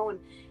known,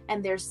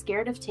 and they're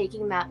scared of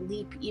taking that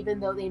leap, even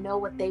though they know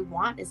what they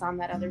want is on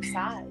that other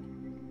side.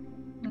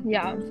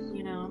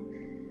 You know?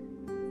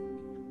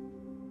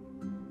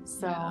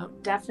 So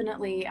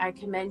definitely I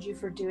commend you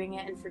for doing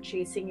it and for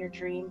chasing your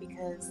dream,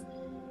 because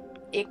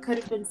it could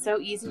have been so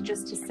easy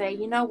just to say,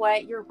 you know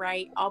what, you're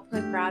right, I'll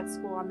put grad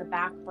school on the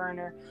back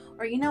burner.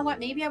 Or, you know what,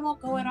 maybe I won't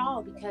go at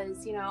all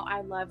because, you know,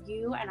 I love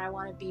you and I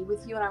want to be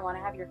with you and I want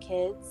to have your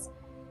kids.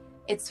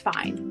 It's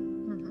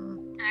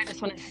fine. I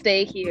just want to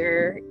stay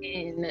here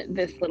in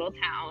this little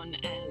town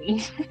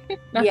and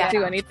not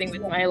do anything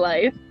with my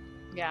life.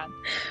 Yeah.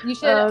 You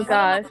should. One of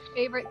my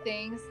favorite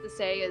things to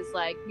say is,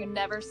 like, you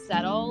never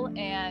settle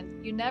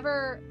and you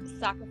never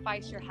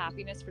sacrifice your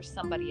happiness for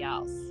somebody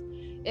else.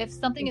 If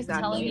something is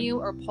telling you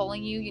or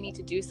pulling you, you need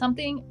to do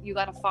something, you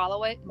got to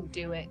follow it and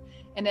do it.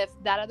 And if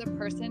that other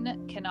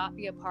person cannot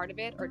be a part of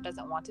it or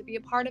doesn't want to be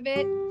a part of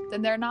it,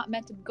 then they're not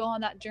meant to go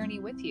on that journey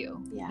with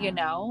you, you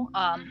know?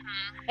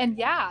 And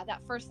that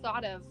first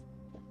thought of,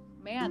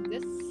 man,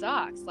 this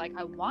sucks. Like,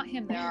 I want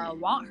him there, I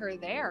want her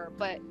there,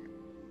 but,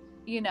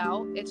 you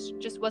know, it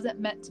just wasn't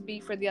meant to be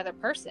for the other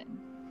person.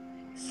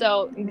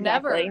 So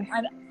never,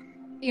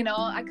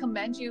 I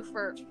commend you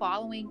for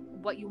following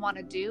what you want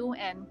to do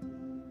and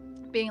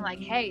being like,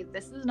 hey,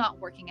 this is not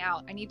working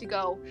out. I need to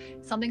go.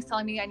 Something's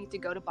telling me I need to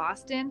go to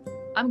Boston.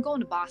 I'm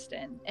going to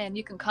Boston, and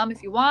you can come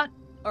if you want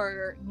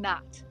or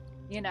not,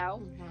 you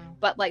know?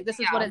 But, like, this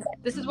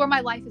is where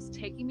my life is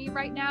taking me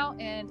right now.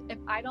 And if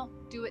I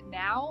don't do it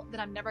now, then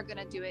I'm never going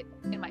to do it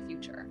in my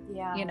future.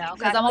 You know,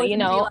 because I'm always going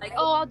to be like,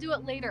 oh, I'll do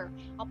it later.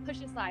 I'll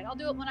push aside. I'll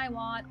do it when I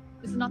want.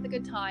 This is not the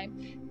good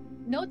time.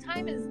 No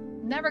time is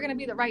never going to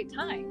be the right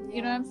time.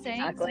 You know what I'm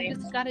saying? So you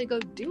just got to go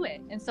do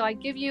it. And so I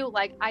give you,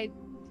 like,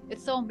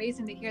 it's so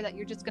amazing to hear that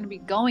you're just going to be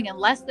going in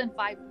less than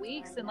 5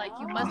 weeks. And, like,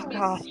 you must be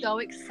so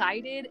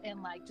excited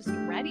and, like, just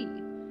ready.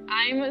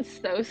 I'm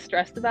so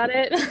stressed about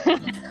it.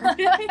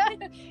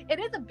 It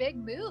is a big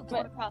move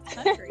going across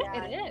the country.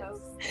 Yeah, it is.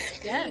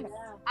 Yes.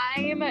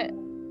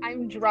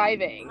 I'm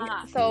driving.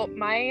 So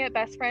my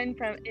best friend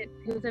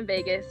who's in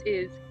Vegas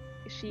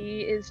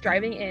she is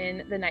driving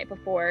in the night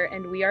before,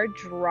 and we are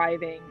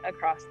driving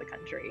across the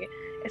country.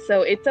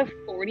 So it's a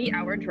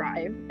 40-hour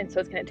drive, and so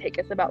it's going to take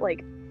us about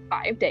like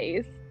 5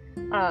 days.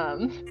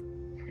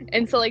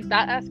 And so like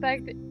that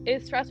aspect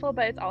is stressful,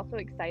 but it's also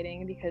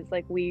exciting because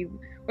like we're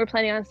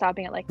planning on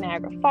stopping at like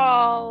Niagara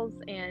Falls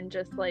and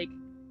just like,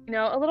 you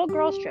know, a little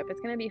girls trip.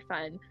 It's going to be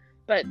fun.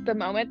 But the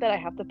moment that I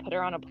have to put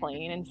her on a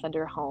plane and send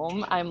her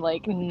home, I'm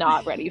like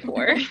not ready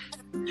for.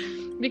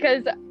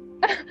 Because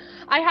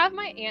I have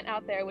my aunt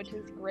out there, which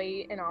is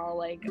great and all.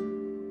 Like,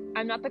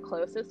 I'm not the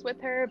closest with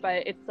her,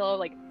 but it's still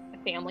like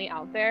a family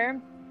out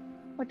there,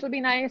 which will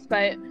be nice.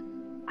 But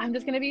I'm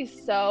just gonna be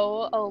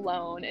so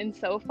alone and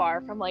so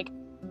far from like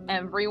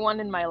everyone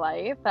in my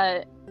life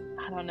that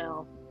I don't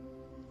know.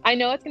 I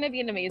know it's gonna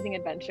be an amazing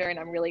adventure, and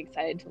I'm really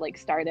excited to like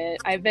start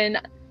it.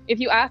 If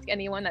you ask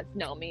anyone that's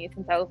known me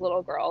since I was a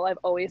little girl, I've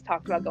always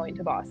talked about going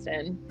to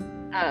Boston.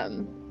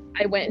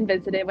 I went and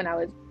visited when I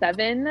was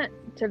 7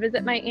 to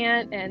visit my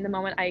aunt, and the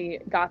moment I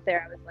got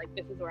there, I was like,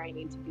 this is where I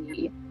need to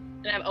be.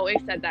 And I've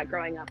always said that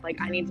growing up, like,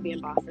 I need to be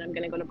in Boston. I'm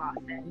going to go to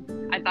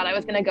Boston. I thought I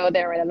was going to go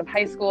there right out of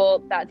high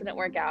school. That didn't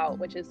work out,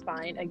 which is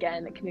fine.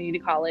 Again, community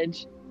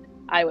college.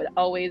 I would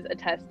always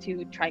attest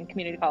to trying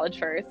community college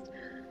first.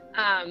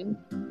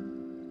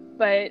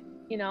 But,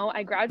 you know,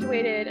 I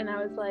graduated and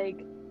I was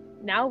like,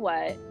 now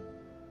what?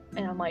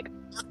 And I'm like,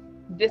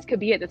 this could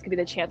be it. This could be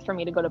the chance for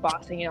me to go to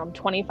Boston. You know, I'm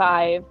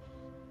 25.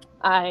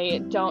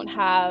 I don't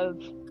have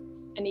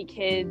any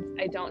kids.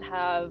 I don't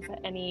have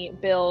any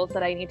bills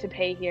that I need to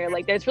pay here.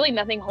 Like, there's really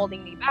nothing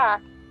holding me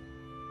back.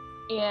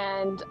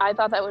 And I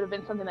thought that would have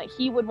been something that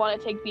he would want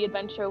to take the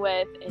adventure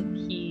with, and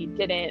he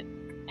didn't.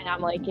 And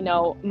I'm like, you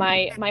know,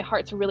 my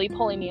heart's really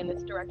pulling me in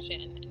this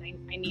direction, and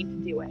I need to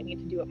do it. I need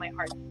to do what my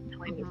heart's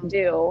telling me to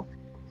do.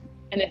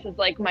 And this is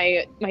like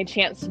my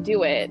chance to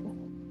do it.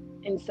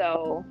 And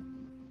so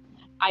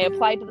I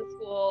applied to the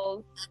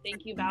schools.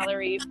 Thank you,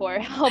 Valerie, for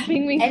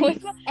helping me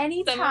with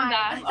anytime. Some of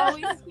that. I'm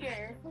always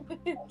here.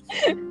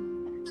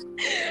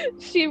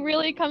 She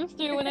really comes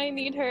through when I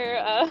need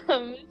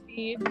her.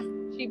 She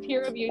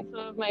peer reviewed some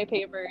of my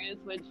papers,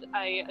 which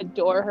I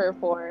adore her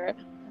for.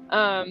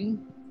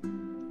 And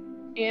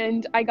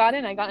I got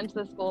into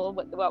the school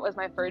what was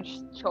my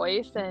first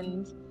choice,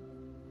 and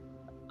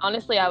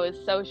honestly, I was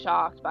so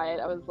shocked by it.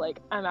 I was like,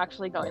 I'm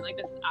actually going, like,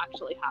 this is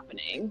actually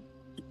happening.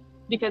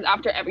 Because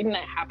after everything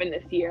that happened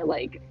this year,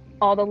 like,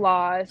 all the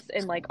loss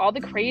and, like, all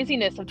the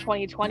craziness of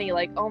 2020,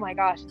 like, oh my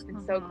gosh, it's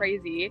been so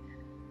crazy.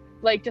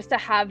 Like, just to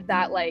have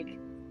that, like,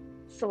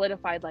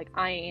 solidified, like,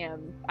 I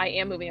am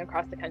moving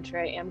across the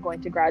country. I am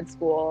going to grad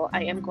school.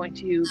 I am going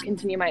to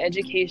continue my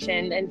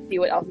education and see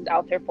what else is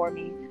out there for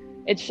me.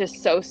 It's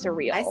just so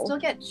surreal. I still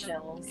get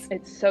chills.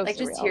 It's so like, surreal.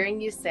 just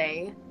hearing you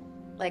say,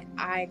 like,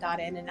 I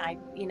got in and I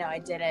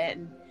did it,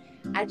 and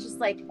I just,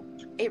 like,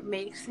 it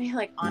makes me,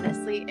 like,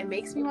 honestly, it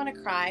makes me want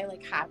to cry,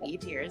 like, happy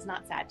tears,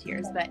 not sad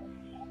tears, but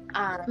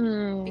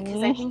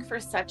because I think for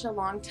such a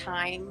long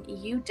time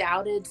you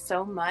doubted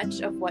so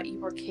much of what you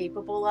were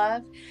capable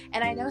of.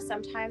 And I know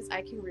sometimes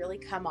I can really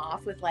come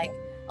off with, like,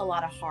 a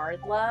lot of hard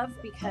love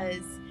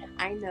because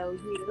I know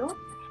you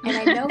and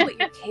I know what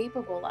you're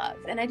capable of.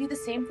 And I do the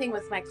same thing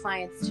with my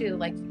clients too.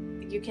 Like,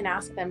 you can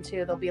ask them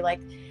too. They'll be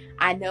like,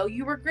 I know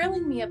you were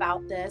grilling me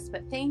about this,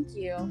 but thank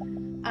you.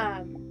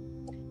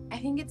 I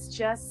think it's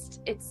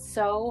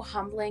so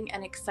humbling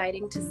and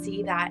exciting to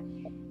see that.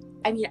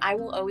 I mean, I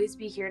will always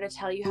be here to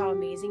tell you how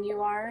amazing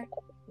you are,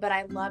 but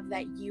I love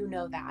that you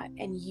know that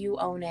and you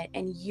own it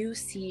and you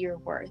see your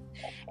worth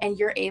and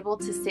you're able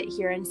to sit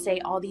here and say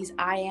all these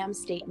I am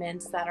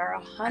statements that are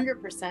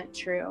 100%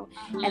 true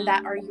and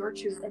that are your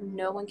truth, and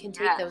no one can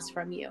take those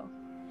from you.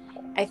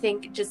 I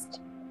think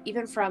just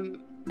even from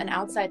an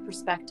outside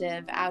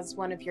perspective, as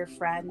one of your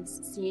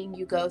friends, seeing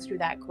you go through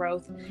that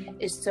growth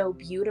is so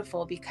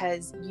beautiful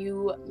because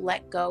you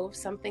let go of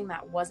something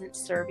that wasn't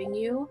serving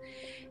you.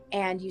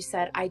 And you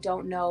said, I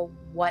don't know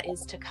what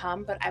is to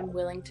come, but I'm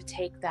willing to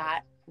take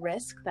that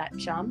risk, that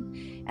jump.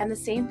 And the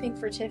same thing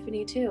for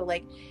Tiffany too,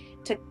 like,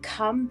 to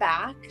come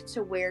back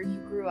to where you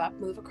grew up,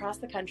 move across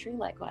the country,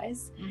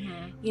 likewise,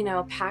 you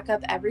know, pack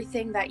up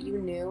everything that you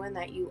knew and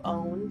that you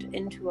owned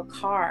into a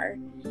car.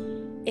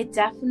 It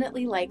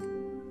definitely, like,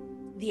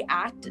 the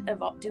act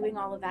of doing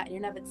all of that in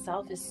and of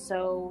itself is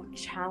so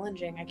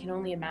challenging. I can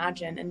only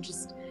imagine. And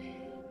just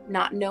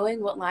not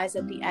knowing what lies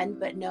at the end,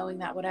 but knowing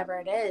that whatever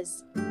it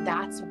is,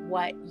 that's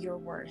what you're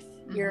worth.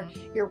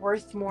 You're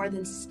worth more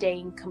than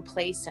staying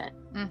complacent.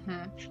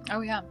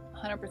 Oh yeah,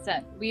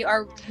 100%. We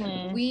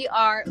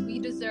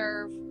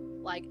deserve,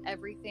 like,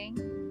 everything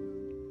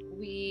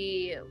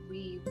we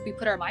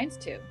put our minds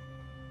to.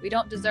 We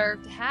don't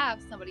deserve to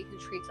have somebody who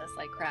treats us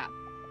like crap,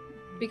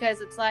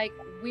 because it's like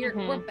we're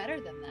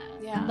better than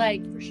that. Yeah,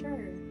 like, for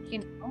sure. you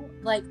know,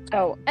 like,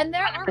 and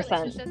there are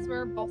relationships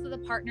where both of the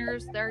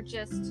partners,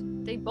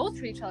 they both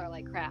treat each other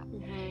like crap,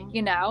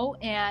 you know,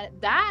 and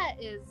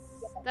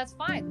that's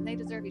fine. They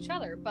deserve each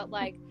other. But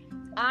like,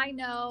 I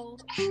know,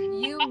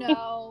 you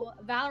know,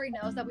 Valerie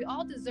knows that we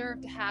all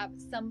deserve to have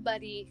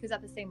somebody who's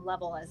at the same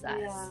level as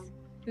us,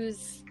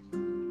 who's,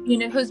 you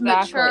know, who's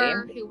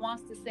mature, who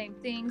wants the same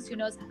things, who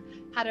knows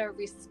how to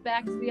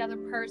respect the other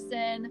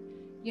person,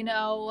 you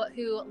know,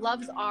 who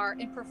loves our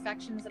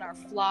imperfections and our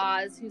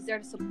flaws, who's there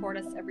to support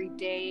us every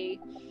day,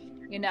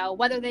 you know,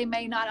 whether they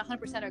may not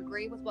 100%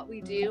 agree with what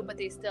we do, but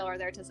they still are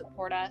there to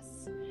support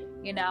us,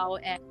 you know.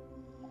 And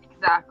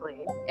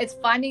it's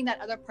finding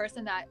that other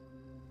person that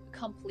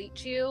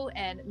completes you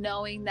and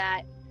knowing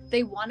that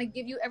they want to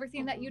give you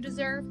everything that you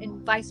deserve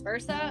and vice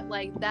versa.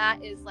 Like,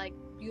 that is like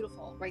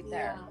beautiful right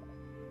there.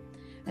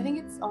 I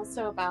think it's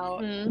also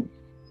about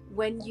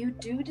when you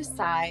do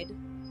decide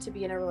to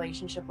be in a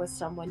relationship with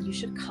someone, you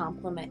should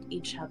complement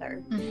each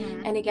other.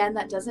 And again,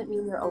 that doesn't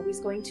mean you're always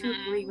going to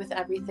agree with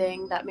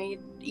everything. That may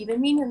even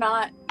mean you're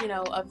not, you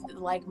know, of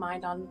like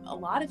mind on a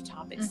lot of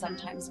topics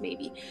sometimes,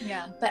 maybe.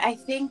 But I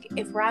think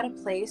if we're at a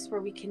place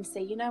where we can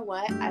say, you know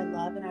what, I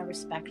love and I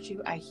respect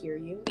you, I hear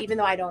you, even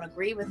though I don't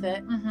agree with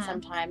it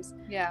sometimes,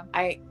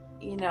 I,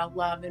 you know,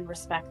 love and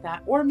respect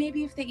that. Or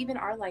maybe if they even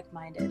are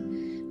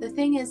like-minded. The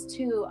thing is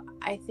too,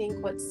 I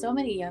think what so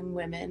many young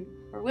women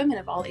or women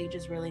of all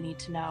ages really need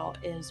to know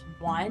is,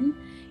 one,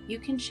 you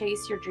can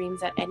chase your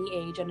dreams at any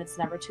age and it's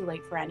never too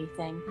late for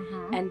anything.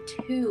 And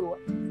two,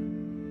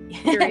 and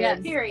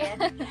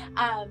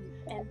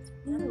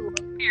two,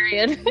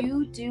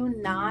 you do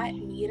not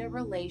need a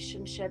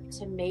relationship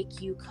to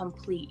make you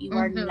complete. You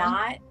are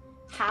not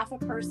half a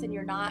person.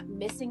 You're not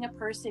missing a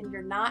person.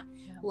 You're not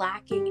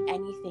lacking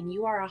anything.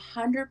 You are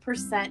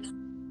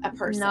 100% a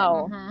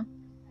person.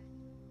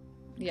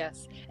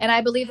 Yes. And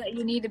I believe that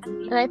you need to be.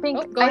 And I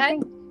think, go ahead.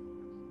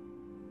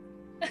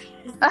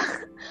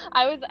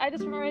 I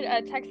just remembered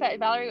a text that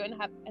Valerie and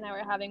I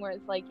were having where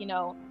it's like, you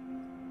know,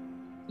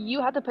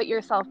 you have to put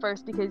yourself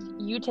first because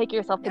you take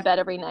yourself to bed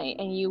every night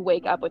and you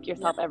wake up with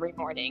yourself every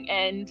morning.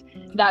 And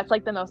that's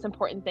like the most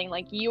important thing.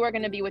 Like, you are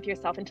going to be with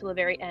yourself until the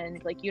very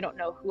end. Like, you don't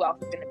know who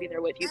else is going to be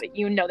there with you, but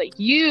you know that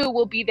you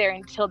will be there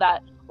until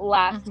that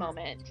last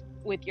moment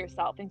with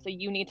yourself. And so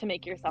you need to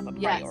make yourself a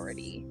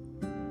priority.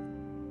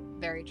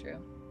 Very true.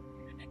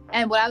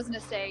 And what I was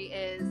going to say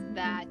is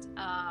that,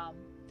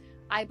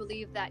 I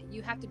believe that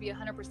you have to be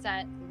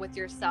 100% with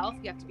yourself.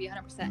 You have to be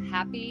 100%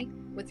 happy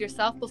with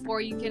yourself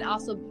before you can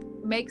also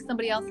make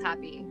somebody else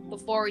happy,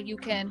 before you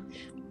can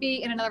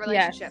be in another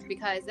relationship.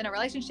 Because in a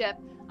relationship,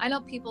 I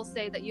know people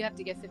say that you have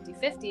to give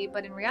 50-50,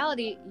 but in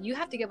reality, you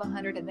have to give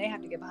 100 and they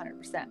have to give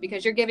 100%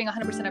 because you're giving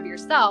 100% of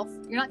yourself.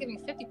 You're not giving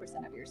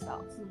 50% of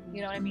yourself.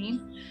 You know what I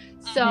mean?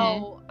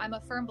 So I'm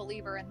a firm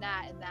believer in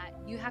that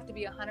you have to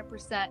be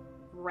 100%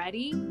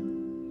 ready.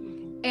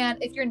 And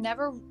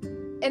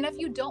if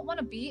you don't want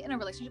to be in a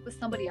relationship with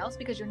somebody else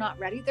because you're not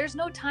ready, there's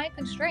no time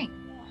constraint.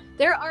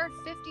 There are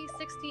 50,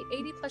 60,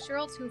 80 plus year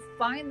olds who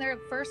find their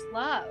first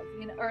love,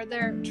 you know, or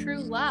their true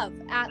love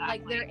at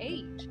like their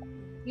age,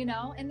 you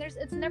know, and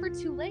it's never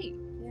too late.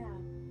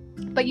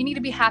 But you need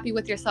to be happy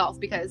with yourself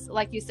because,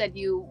 like you said,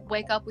 you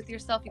wake up with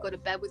yourself, you go to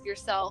bed with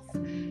yourself,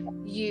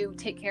 you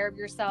take care of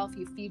yourself,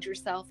 you feed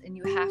yourself, and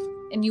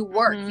you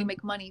work, you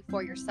make money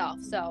for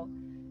yourself. So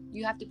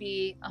you have to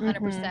be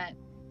 100%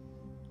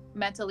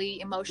 mentally,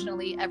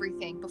 emotionally,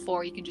 everything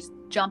before you can just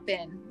jump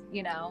in,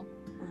 you know.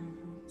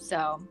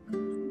 So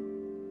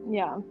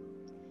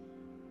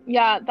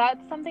yeah,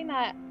 that's something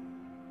that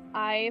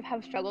I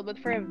have struggled with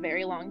for a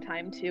very long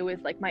time too, is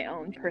like my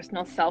own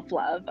personal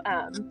self-love.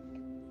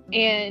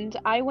 And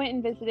I went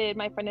and visited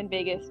my friend in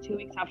Vegas 2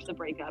 weeks after the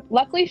breakup.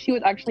 Luckily, she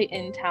was actually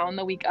in town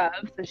the week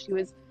of, so she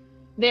was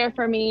there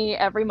for me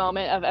every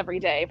moment of every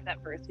day for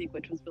that first week,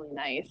 which was really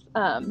nice.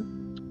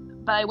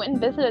 But I went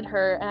and visited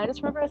her, and I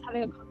just remember us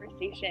having a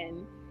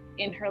conversation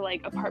in her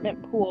like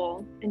apartment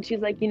pool, and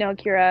she's like, you know,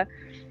 Kira,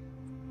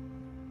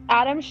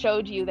 Adam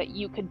showed you that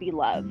you could be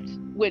loved,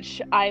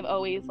 which I've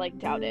always like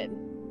doubted.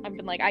 I've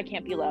been like, I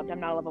can't be loved,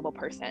 I'm not a lovable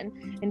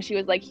person. And she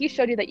was like, he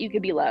showed you that you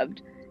could be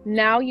loved.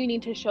 Now you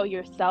need to show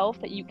yourself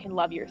that you can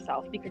love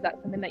yourself, because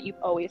that's something that you've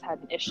always had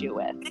an issue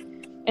with.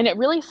 And it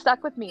really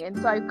stuck with me. And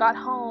so I got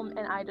home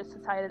and I just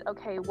decided,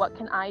 okay, what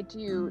can I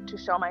do to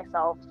show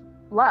myself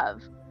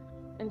love?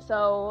 And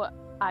so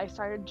I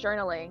started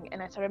journaling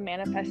and I started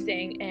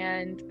manifesting,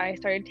 and I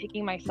started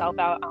taking myself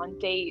out on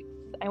dates.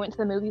 I went to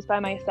the movies by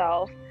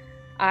myself.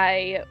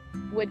 I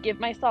would give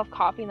myself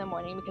coffee in the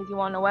morning, because you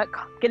want to know what?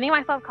 Getting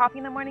myself coffee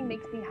in the morning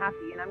makes me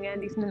happy, and I'm going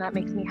to do something that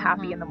makes me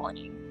happy in the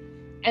morning.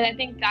 And I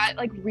think that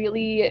like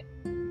really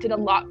did a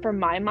lot for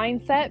my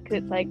mindset, because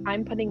it's like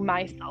I'm putting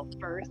myself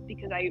first,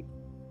 because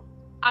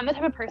I'm the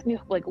type of person who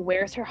like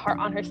wears her heart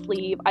on her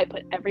sleeve. I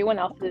put everyone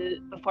else's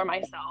before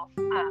myself.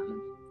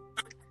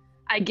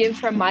 I give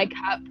from my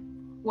cup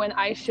when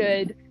I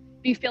should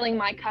be filling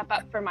my cup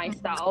up for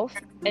myself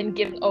and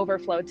giving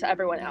overflow to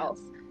everyone else.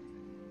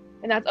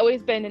 And that's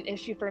always been an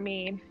issue for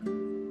me.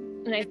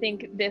 And I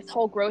think this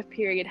whole growth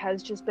period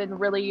has just been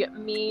really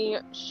me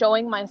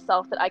showing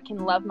myself that I can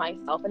love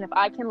myself. And if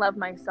I can love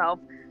myself,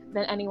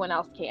 then anyone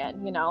else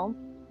can, you know?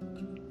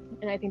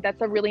 And I think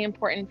that's a really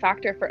important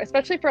factor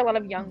especially for a lot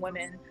of young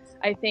women.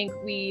 I think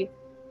we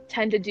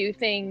tend to do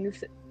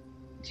things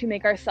to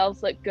make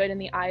ourselves look good in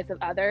the eyes of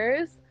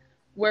others,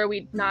 where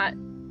we not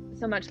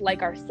so much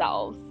like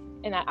ourselves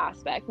in that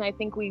aspect. And I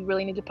think we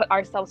really need to put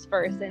ourselves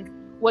first, and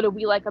what do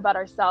we like about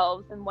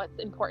ourselves and what's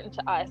important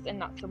to us, and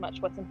not so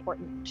much what's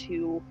important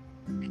to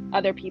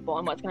other people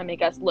and what's going to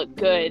make us look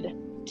good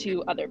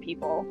to other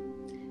people.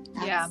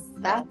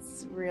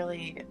 That's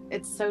really,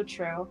 it's so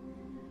true,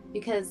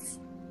 because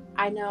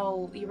I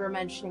know you were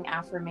mentioning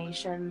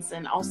affirmations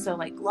and also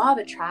like law of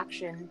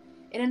attraction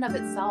in and of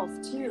itself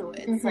too.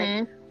 It's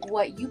like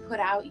what you put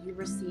out, you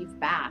receive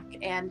back.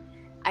 And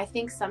I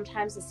think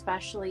sometimes,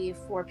 especially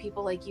for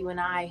people like you and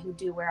I who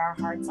do wear our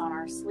hearts on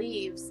our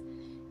sleeves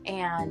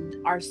and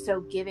are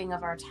so giving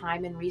of our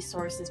time and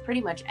resources,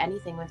 pretty much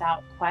anything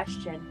without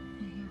question,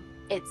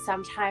 it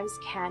sometimes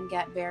can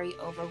get very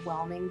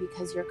overwhelming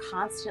because you're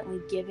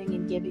constantly giving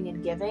and giving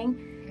and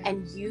giving,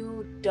 and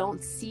you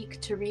don't seek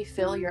to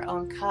refill your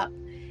own cup.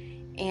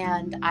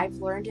 And I've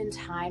learned in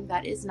time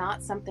that is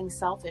not something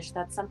selfish.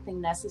 That's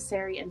something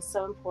necessary and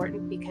so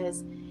important,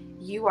 because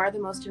you are the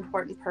most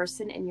important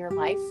person in your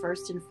life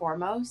first and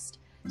foremost.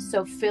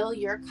 So fill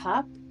your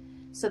cup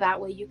so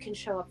that way you can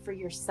show up for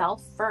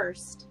yourself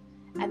first,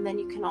 and then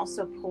you can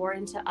also pour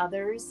into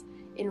others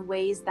in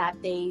ways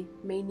that they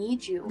may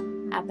need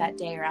you at that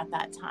day or at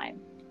that time.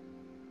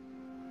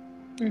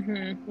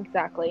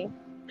 Exactly.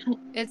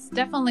 It's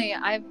definitely,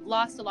 I've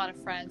lost a lot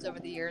of friends over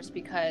the years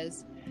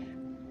because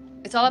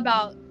it's all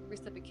about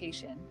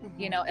reciprocation.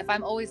 You know, if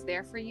I'm always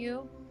there for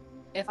you,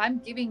 if I'm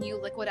giving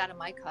you liquid out of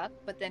my cup,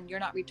 but then you're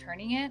not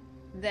returning it,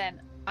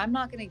 then I'm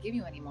not going to give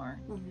you anymore.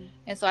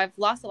 And so I've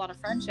lost a lot of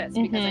friendships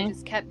because I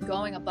just kept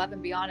going above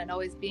and beyond and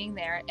always being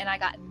there, and I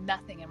got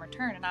nothing in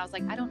return. And I was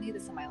like, I don't need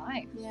this in my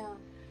life.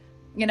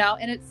 You know,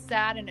 and it's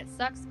sad and it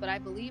sucks, but I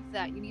believe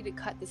that you need to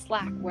cut the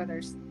slack where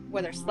there's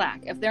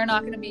slack. If they're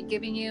not going to be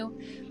giving you,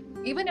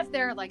 even if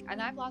they're like,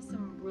 and I've lost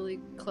some really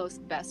close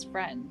best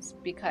friends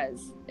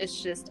because it's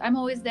just, I'm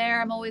always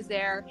there.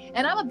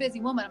 And I'm a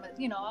busy woman.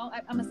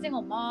 I'm a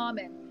single mom,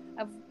 and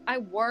I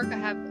work, I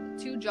have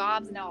 2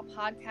 jobs and now a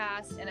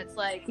podcast. And it's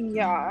like,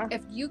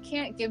 if you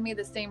can't give me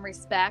the same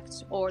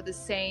respect or the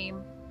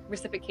same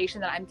reciprocation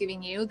that I'm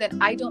giving you,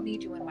 then I don't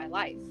need you in my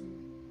life.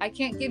 I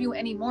can't give you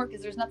any more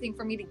because there's nothing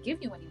for me to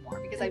give you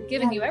anymore, because I've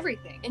given you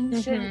everything. And you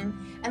shouldn't.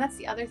 And that's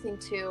the other thing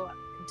too.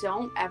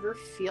 Don't ever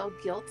feel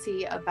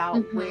guilty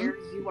about where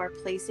you are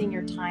placing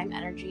your time,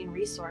 energy, and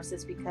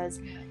resources, because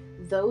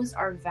those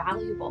are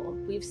valuable.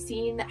 We've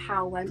seen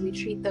how when we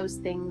treat those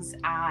things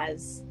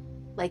as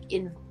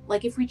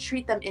if we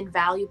treat them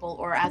invaluable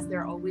or as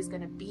they're always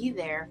going to be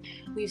there,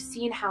 we've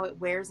seen how it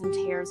wears and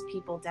tears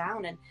people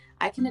down. And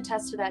I can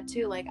attest to that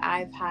too. Like,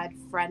 I've had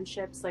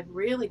friendships, like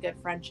really good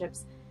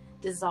friendships,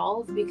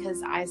 dissolve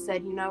because I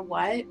said, you know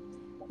what?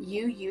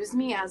 You use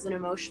me as an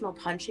emotional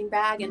punching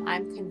bag, and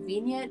I'm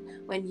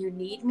convenient when you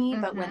need me,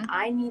 but when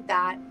I need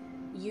that,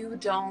 you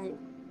don't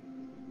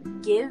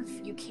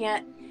give. You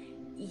can't,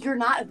 you're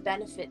not of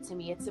benefit to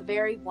me. It's a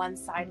very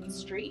one-sided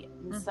street.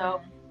 And so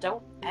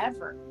don't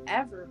ever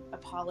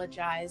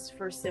apologize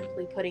for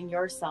simply putting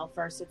yourself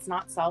first. It's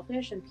not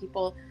selfish, and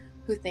people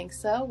who think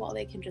so, well,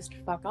 they can just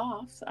fuck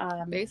off.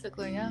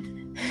 Basically, yeah.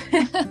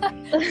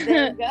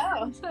 There you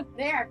go.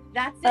 There.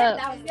 That's it.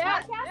 That was the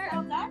podcast.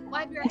 All done.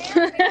 Wipe your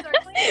hands. Hands are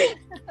clean.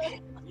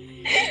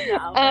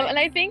 And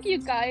I think you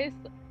guys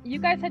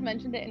had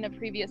mentioned it in a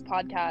previous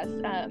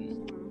podcast.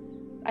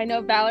 I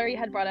know Valerie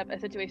had brought up a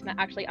situation that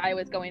actually I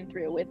was going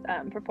through with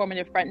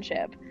performative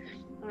friendship.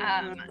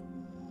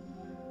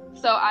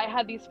 So I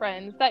had these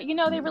friends that, you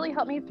know, they really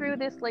helped me through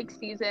this like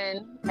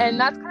season, and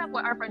that's kind of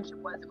what our friendship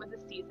was. It was a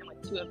season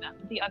with 2 of them.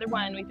 The other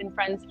one, we've been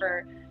friends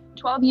for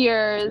 12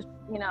 years.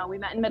 You know, we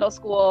met in middle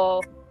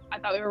school. I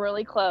thought we were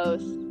really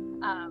close.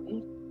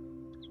 And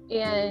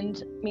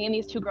me and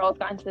these 2 girls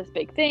got into this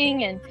big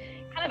thing and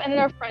kind of ended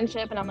our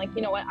friendship. And I'm like,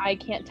 you know what? I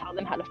can't tell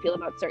them how to feel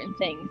about certain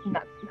things. And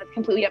that's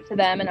completely up to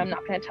them. And I'm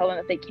not going to tell them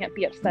that they can't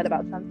be upset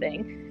about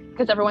something,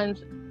 because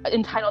everyone's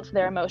entitled to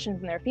their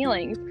emotions and their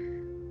feelings.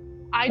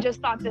 I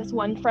just thought this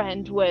one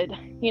friend would,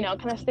 you know,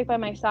 kind of stick by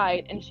my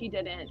side, and she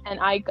didn't. And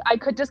I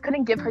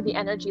couldn't give her the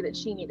energy that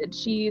she needed.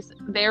 She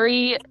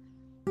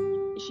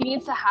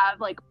needs to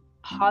have like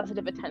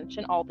positive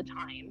attention all the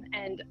time.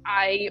 And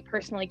I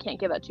personally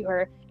can't give that to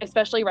her,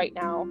 especially right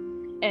now.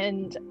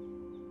 And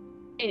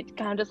it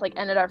kind of just like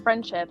ended our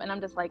friendship. And I'm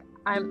just like,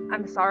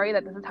 I'm sorry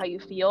that this is how you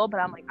feel,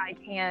 but I'm like, I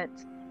can't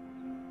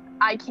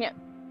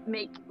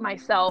make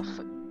myself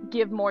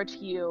give more to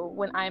you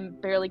when I'm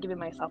barely giving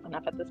myself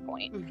enough at this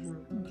point.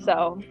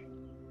 So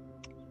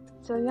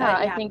yeah,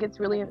 I think it's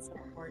really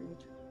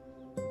important.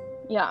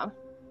 Yeah.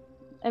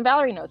 And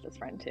Valerie knows this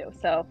friend too,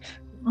 so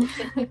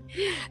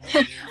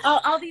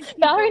all these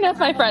Valerie knows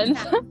my friends.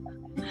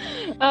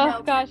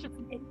 Gosh,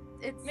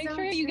 it's make so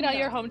sure you get out of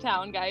your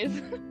hometown,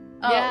 guys.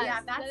 Oh yeah,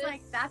 that's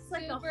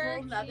like a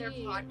whole nother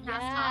podcast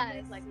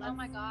topic. Like, oh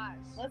my gosh,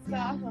 let's go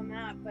off on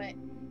that. But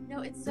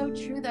no, it's so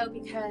true though,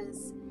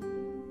 because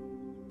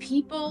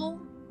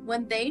people,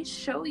 when they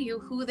show you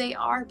who they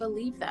are,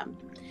 believe them.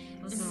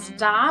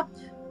 Stop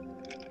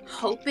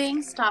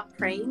hoping, stop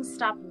praying,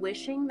 stop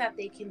wishing that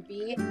they can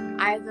be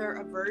either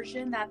a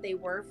version that they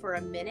were for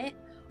a minute,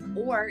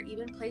 or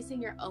even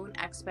placing your own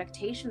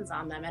expectations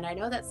on them. And I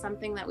know that's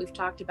something that we've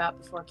talked about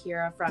before,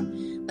 Kira,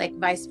 from like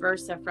vice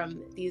versa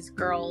from these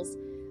girls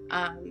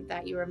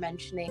that you were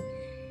mentioning.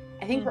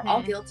 I think we're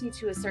all guilty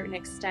to a certain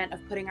extent of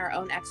putting our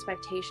own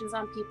expectations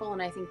on people.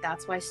 And I think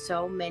that's why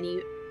so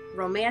many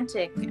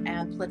romantic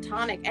and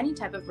platonic, any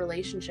type of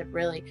relationship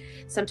really,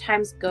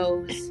 sometimes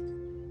goes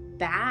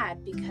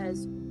bad,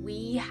 because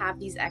we have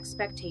these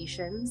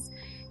expectations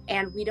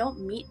and we don't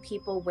meet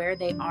people where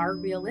they are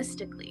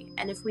realistically.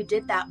 And if we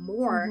did that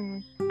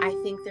more, I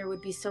think there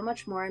would be so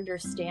much more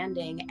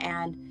understanding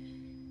and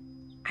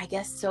I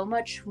guess so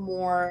much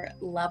more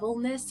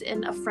levelness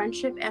in a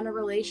friendship and a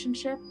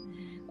relationship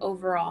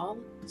overall.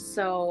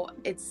 So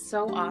it's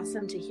so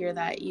awesome to hear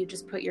that you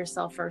just put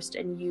yourself first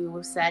and you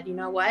said, you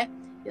know what,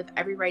 you have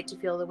every right to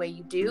feel the way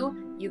you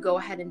do. You go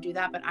ahead and do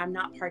that, but I'm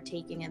not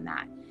partaking in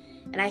that.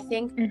 And I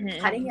think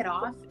cutting it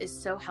off is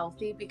so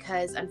healthy,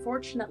 because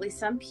unfortunately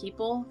some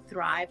people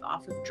thrive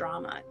off of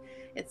drama.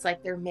 It's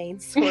like their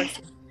main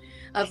source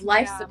of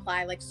life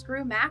supply. Like,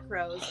 screw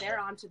macros, they're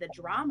onto the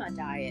drama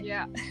diet.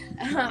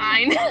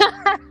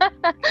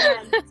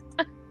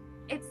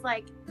 It's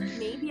like,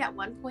 maybe at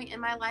one point in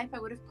my life I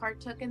would have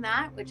partook in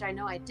that, which I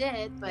know I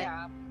did, but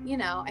you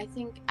know, I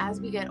think as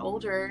we get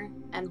older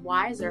and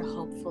wiser,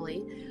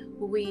 hopefully,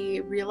 we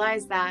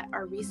realize that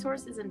our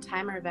resources and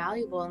time are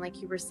valuable. And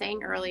like you were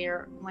saying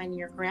earlier, when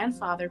your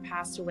grandfather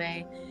passed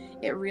away,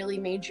 it really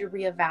made you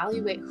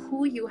reevaluate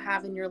who you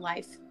have in your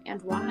life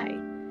and why.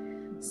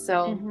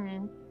 So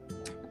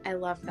I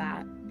love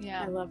that.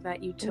 I love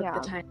that you took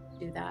the time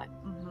to do that.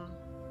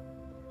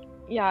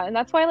 Yeah, and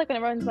that's why, like, when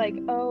everyone's like,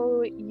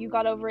 oh, you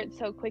got over it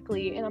so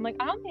quickly, and I'm like,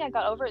 I don't think I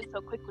got over it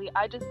so quickly.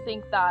 I just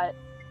think that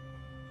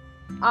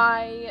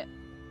I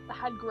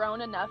had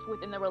grown enough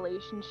within the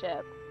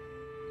relationship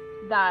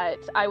that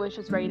I was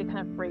just ready to kind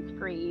of break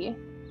free,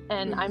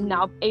 and I'm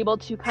now able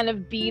to kind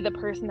of be the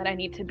person that I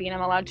need to be, and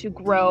I'm allowed to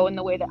grow in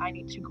the way that I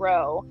need to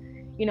grow.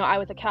 You know, I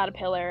was a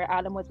caterpillar,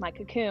 Adam was my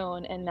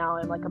cocoon, and now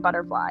I'm like a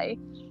butterfly,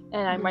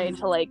 and I'm ready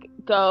to like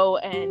go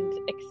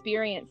and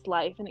experience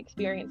life and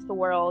experience the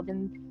world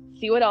and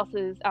see what else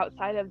is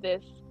outside of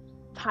this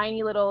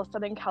tiny little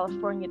Southern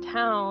California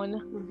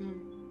town.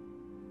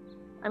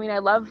 I mean, I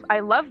love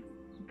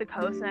the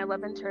coast and I love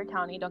Ventura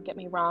County, don't get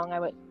me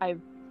wrong.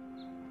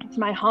 It's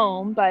my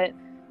home, but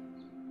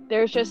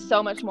there's just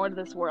so much more to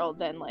this world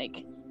than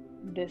like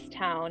this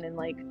town and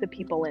like the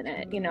people in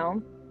it, you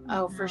know?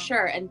 Oh, for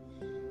sure. And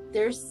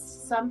there's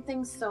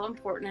something so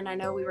important, and I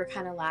know we were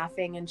kind of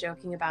laughing and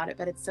joking about it,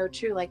 but it's so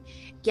true. Like,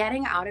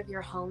 getting out of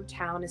your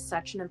hometown is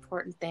such an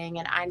important thing.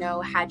 And I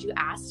know, had you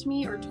asked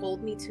me or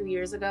told me 2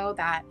 years ago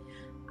that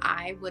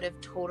I would have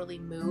totally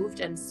moved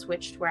and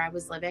switched where I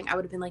was living, I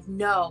would have been like,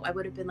 no. I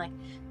would have been like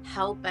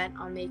hell bent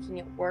on making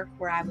it work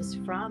where I was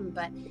from.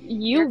 But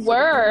you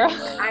were.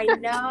 I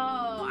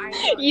know.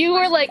 You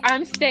were like,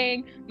 I'm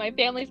staying. My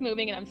family's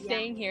moving, and I'm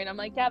staying here. And I'm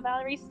like, yeah,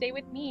 Valerie, stay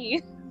with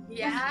me.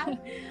 Yeah,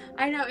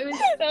 I know. It was,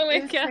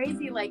 it was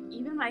crazy. Like,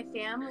 even my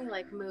family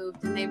like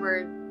moved, and they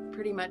were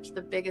pretty much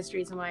the biggest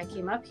reason why I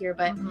came up here.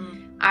 But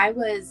I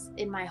was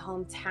in my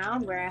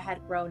hometown where I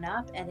had grown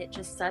up, and it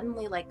just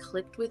suddenly like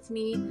clicked with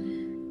me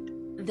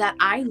that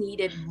I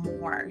needed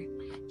more.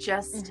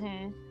 Just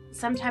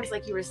sometimes,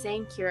 like you were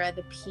saying, Kira,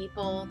 the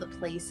people, the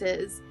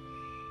places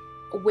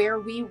where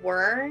we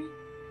were,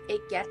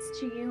 it gets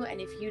to you. And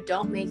if you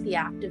don't make the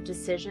active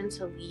decision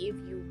to leave,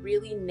 you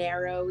really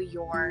narrow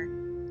your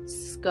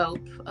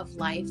scope of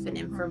life and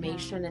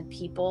information and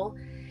people.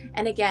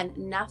 And again,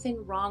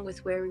 nothing wrong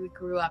with where we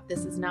grew up.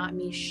 This is not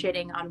me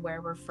shitting on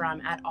where we're from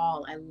at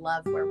all. I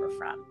love where we're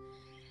from.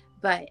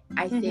 But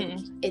I think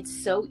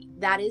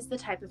that is the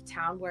type of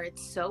town where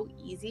it's so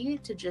easy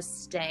to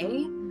just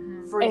stay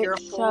for your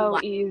whole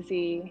life.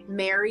 Easy.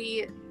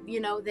 Marry, you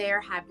know, there,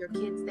 have your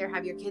kids there,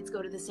 have your kids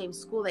go to the same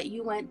school that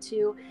you went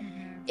to.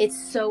 It's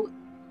so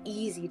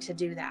easy to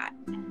do that.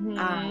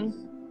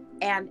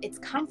 And it's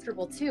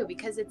comfortable too,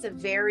 because it's a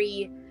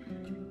very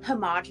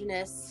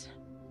homogenous,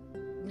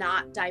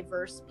 not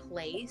diverse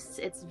place.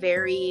 It's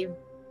very,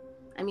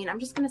 I mean, I'm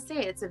just going to say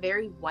it's a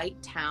very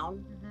white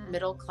town,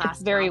 middle class.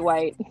 It's very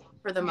white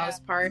for the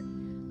most part.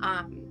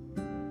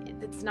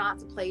 It's not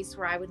the place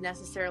where I would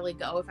necessarily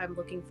go if I'm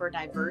looking for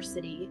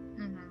diversity.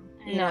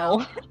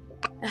 No.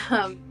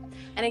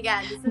 And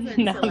again, this isn't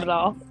not at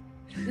all.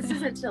 This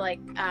isn't to like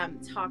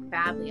talk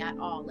badly at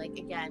all. Like,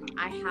 again,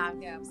 I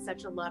have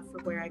such a love for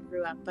where I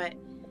grew up, but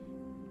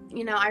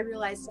you know, I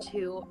realized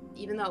too,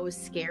 even though it was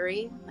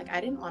scary, like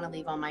I didn't want to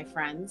leave all my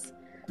friends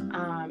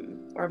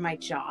or my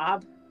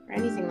job or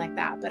anything like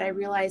that. But I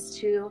realized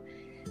too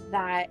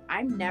that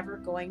I'm never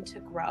going to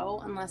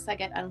grow unless I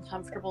get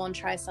uncomfortable and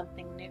try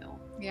something new.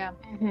 Yeah.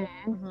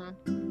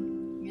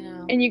 You know,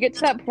 And you get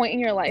to that point in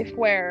your life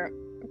where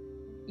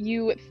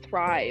you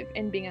thrive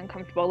in being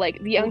uncomfortable.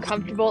 Like, the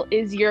uncomfortable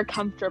is you're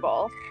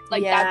comfortable.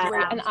 Like,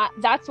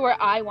 that's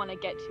where I want to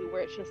get to,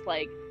 where it's just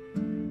like,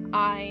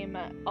 I'm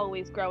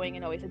always growing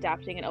and always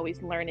adapting and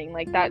always learning.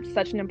 Like, that's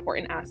such an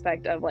important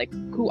aspect of like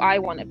who I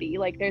want to be.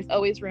 Like, there's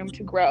always room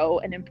to grow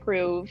and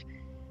improve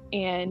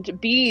and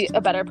be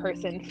a better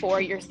person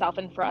for yourself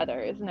and for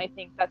others. And I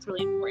think that's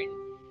really important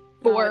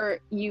for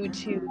you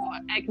to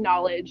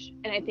acknowledge.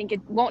 And I think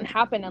it won't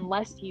happen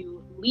unless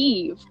you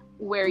leave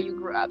where you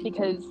grew up,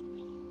 because,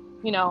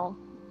 you know,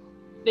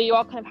 you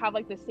all kind of have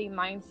like the same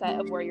mindset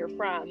of where you're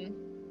from.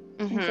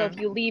 Mm-hmm. And so if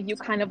you leave, you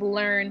kind of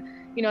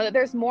learn, you know, that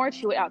there's more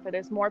to it out there.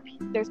 There's more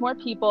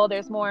people,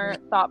 there's more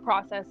thought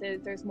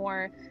processes, there's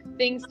more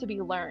things to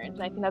be learned.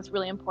 And I think that's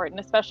really important,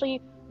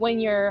 especially when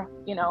you're,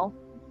 you know,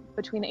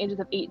 between the ages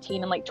of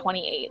 18 and like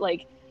 28.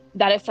 Like,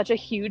 that is such a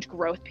huge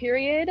growth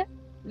period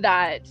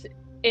that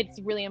it's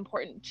really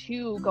important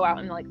to go out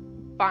and like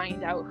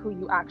find out who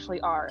you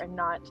actually are and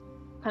not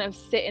kind of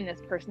sit in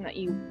this person that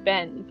you've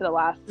been for the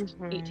last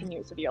 18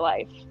 years of your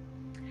life.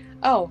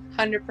 Oh,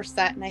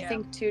 100%. And I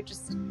think too,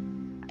 just,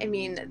 I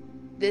mean,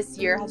 this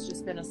year has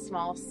just been a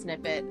small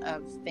snippet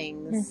of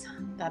things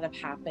that have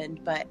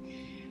happened, but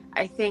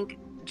I think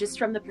just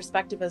from the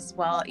perspective as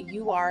well,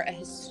 you are a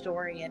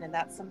historian, and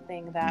that's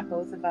something that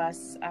both of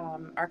us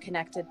are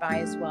connected by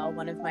as well.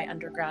 One of my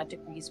undergrad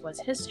degrees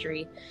was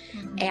history,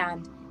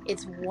 and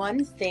it's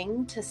one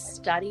thing to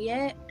study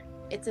it.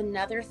 It's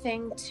another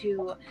thing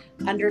to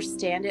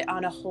understand it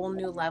on a whole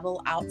new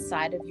level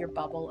outside of your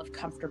bubble of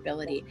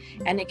comfortability.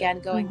 And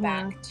again, going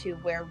back to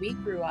where we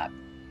grew up,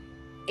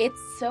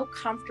 it's so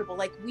comfortable.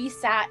 Like, we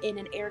sat in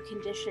an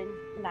air-conditioned,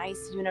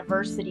 nice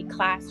university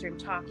classroom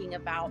talking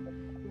about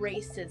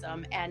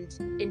racism and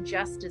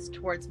injustice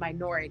towards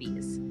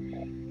minorities.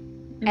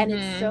 And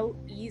it's so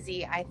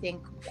easy, I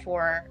think,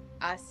 for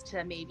us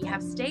to maybe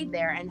have stayed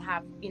there and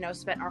have, you know,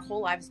 spent our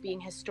whole lives being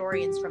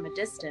historians from a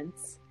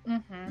distance.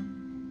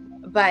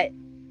 But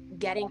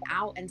getting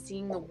out and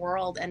seeing the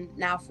world, and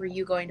now for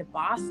you going to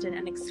Boston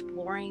and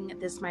exploring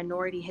this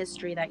minority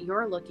history that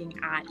you're looking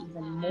at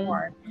even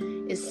more,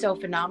 is so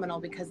phenomenal,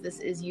 because this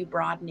is you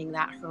broadening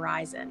that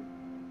horizon.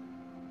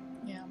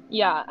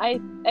 Yeah, I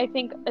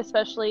think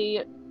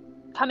especially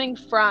coming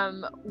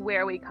from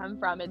where we come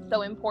from, it's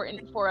so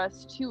important for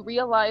us to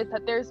realize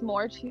that there's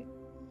more to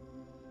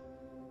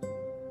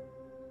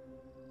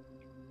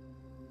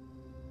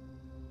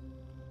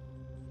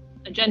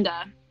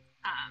agenda.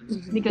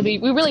 Because we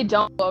really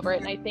don't go over it,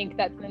 and I think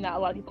that's something that a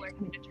lot of people are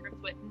coming to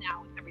terms with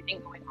now with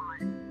everything going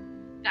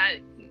on, that,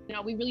 you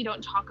know, we really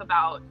don't talk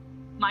about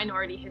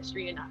minority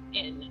history enough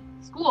in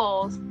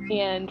schools.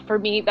 And for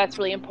me, that's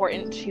really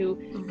important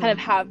to kind of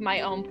have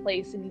my own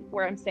place, and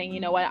where I'm saying, you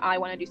know what, I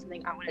want to do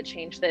something, I want to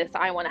change this,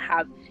 I want to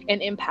have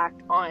an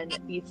impact on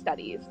these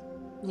studies.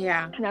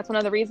 And that's one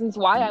of the reasons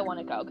why I want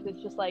to go, because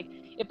it's just like,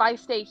 if I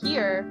stay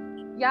here,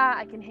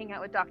 I can hang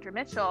out with Dr.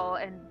 Mitchell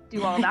and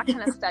do all that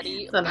kind of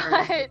study, but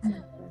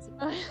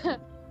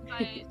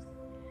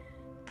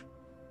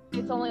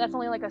that's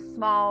only like a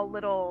small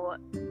little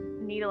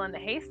needle in the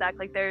haystack.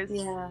 Like, there's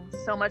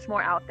so much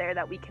more out there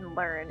that we can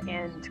learn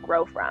and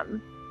grow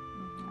from.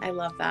 I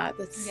love that.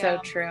 That's so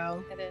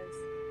true. It is.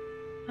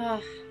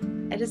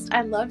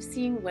 I love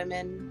seeing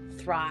women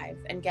thrive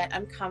and get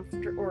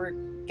uncomfortable, or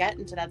get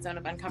into that zone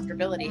of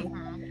uncomfortability,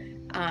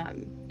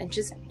 and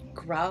just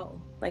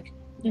grow. Like,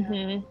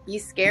 be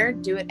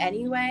scared, do it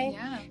anyway.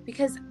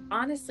 Because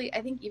honestly,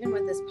 I think even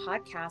with this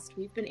podcast,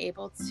 we've been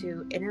able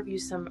to interview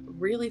some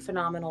really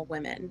phenomenal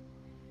women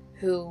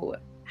who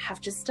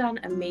have just done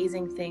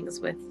amazing things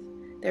with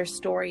their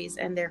stories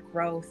and their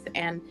growth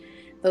and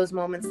those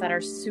moments that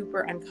are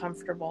super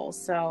uncomfortable.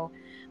 So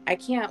I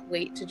can't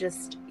wait to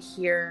just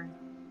hear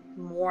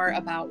more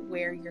about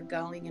where you're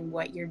going and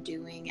what you're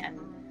doing and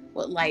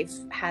what life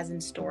has in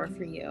store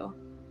for you.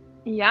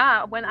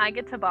 Yeah, when I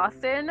get to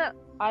Boston,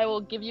 I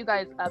will give you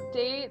guys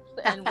updates,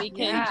 and we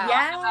can talk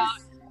about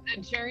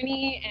the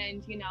journey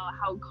and, you know,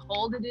 how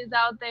cold it is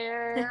out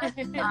there.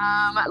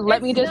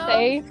 Let me just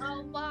say,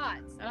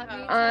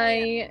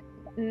 I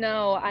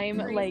know I'm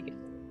like,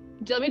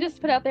 let me just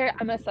put out there,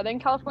 I'm a Southern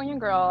California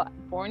girl,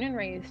 born and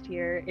raised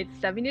here. It's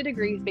 70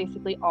 degrees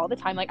basically all the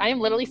time. Like, I am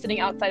literally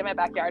sitting outside of my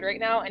backyard right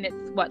now, and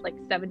it's like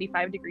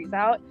 75 degrees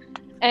out.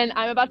 And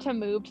I'm about to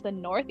move to the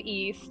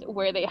Northeast,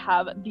 where they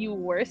have the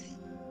worst.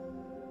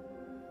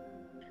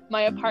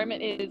 My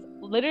apartment is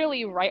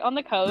literally right on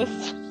the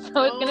coast,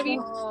 so it's gonna be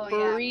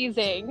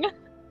freezing.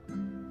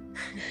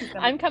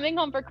 I'm coming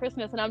home for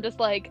Christmas, and I'm just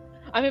like,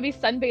 I'm gonna be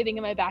sunbathing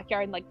in my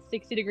backyard in like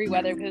 60-degree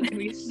weather, because it's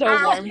gonna be so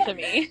warm to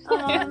me.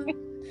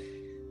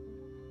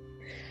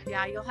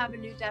 Yeah, you'll have a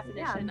new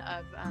definition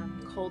of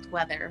cold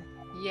weather.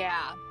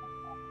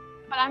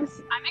 But I'm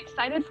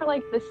excited for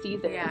like the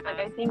season. Like,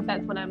 I think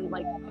that's what I'm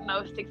like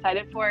most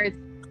excited for, is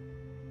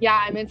Yeah,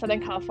 I'm in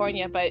Southern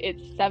California, but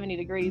it's 70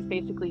 degrees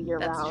basically year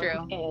round. That's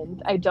true.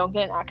 And I don't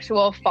get an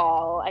actual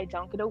fall. I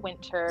don't get a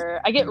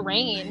winter. I get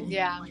rain.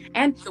 Yeah.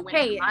 And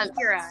hey,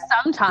 Kira,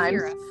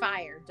 sometimes. Kira,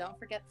 fire. Don't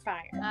forget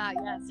fire.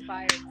 Yes,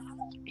 fire.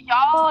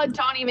 Y'all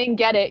don't even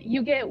get it.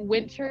 You get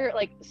winter,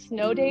 like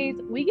snow days.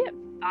 We get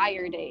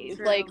fire days.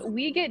 True. Like,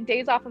 we get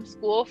days off of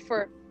school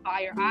for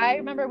fire. I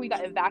remember we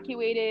got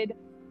evacuated.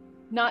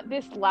 Not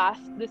this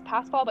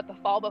past fall, but the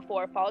fall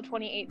before, fall of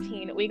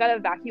 2018, we got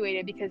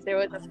evacuated because there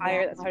was a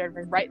fire that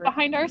started right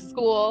behind our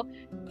school.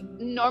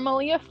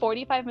 Normally a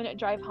 45-minute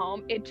drive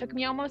home. It took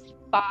me almost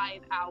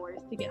 5 hours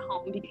to get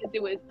home because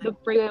the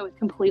freeway was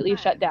completely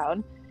shut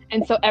down.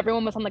 And so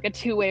everyone was on like a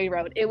 2-way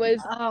road. It was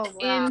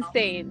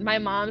insane. My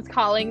mom's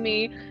calling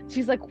me.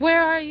 She's like,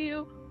 "Where are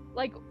you?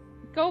 Like,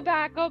 go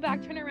back,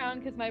 turn around,"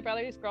 because my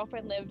brother's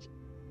girlfriend lived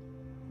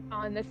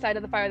on the side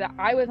of the fire that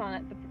I was on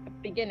at the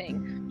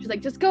beginning. She's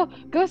like, "Just go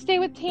stay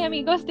with Tammy,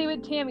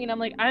 and I'm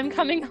like, "I'm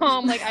coming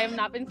home. Like, I have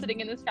not been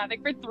sitting in this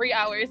traffic for 3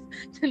 hours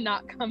to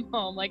not come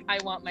home. Like, I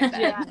want my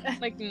bed."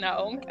 Like,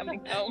 no, I'm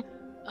coming home.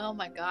 Oh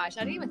my gosh, I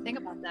didn't even think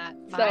about that.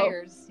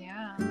 Fires.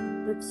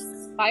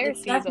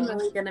 It's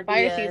definitely gonna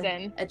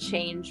be a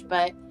change,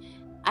 but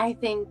I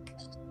think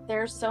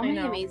there's so many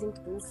amazing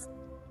things.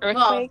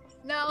 Earthquakes.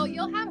 No,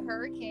 you'll have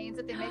hurricanes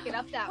if they make it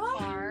up that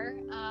far.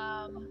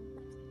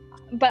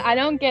 But I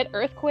don't get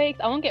earthquakes.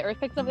 I won't get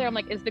earthquakes over there. I'm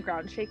like, "Is the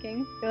ground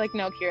shaking?" They're like,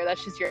 "No, Kira,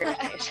 that's just your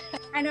imagination."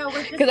 I know, we're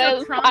just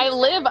because I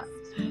live.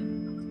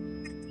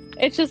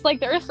 It's just like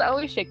the Earth's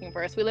always shaking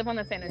for us. We live on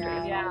the San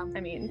Andreas. Yeah.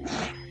 I mean,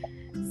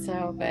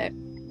 so, but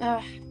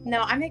no,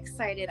 I'm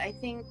excited. I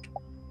think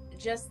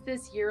just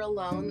this year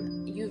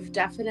alone, you've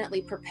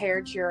definitely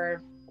prepared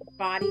your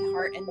body,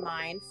 heart, and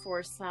mind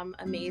for some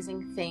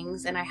amazing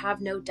things, and I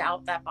have no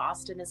doubt that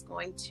Boston is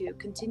going to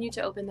continue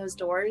to open those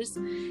doors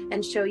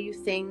and show you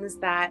things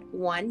that,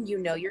 one, you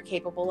know you're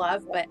capable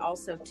of, but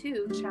also,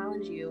 two,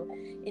 challenge you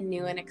in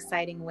new and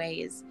exciting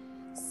ways.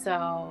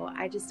 So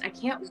I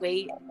can't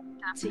wait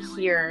to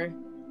hear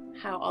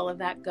how all of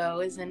that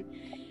goes. And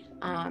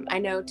I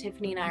know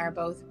Tiffany and I are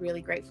both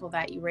really grateful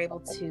that you were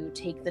able to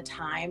take the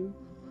time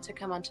to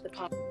come onto the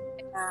podcast.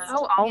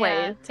 Always.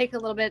 Yeah, take a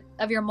little bit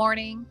of your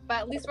morning, but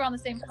at least we're on the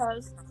same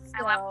coast.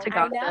 So. I love to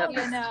gossip.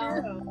 You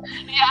know.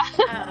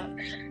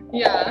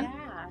 Yeah.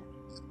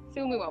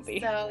 Soon we won't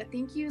be. So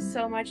thank you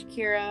so much,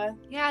 Kira.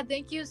 Yeah,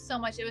 thank you so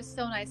much. It was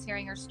so nice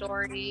hearing your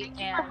story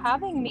and for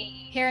having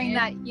me. Hearing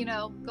that,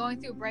 going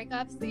through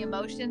breakups, the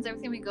emotions,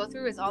 everything we go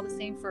through is all the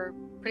same for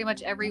pretty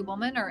much every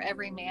woman or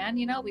every man.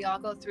 We all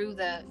go through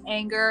the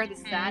anger, the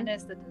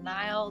sadness, the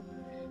denial,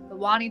 the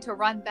wanting to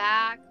run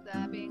back,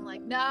 the being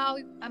like, "No,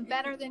 I'm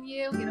better than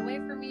you, get away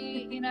from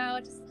me,"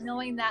 just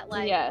knowing that,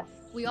 like, yes,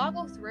 we all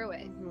go through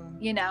it,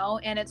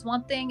 and it's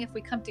one thing if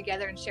we come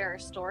together and share our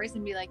stories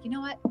and be like, "You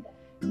know what,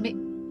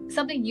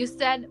 something you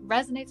said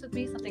resonates with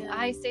me, something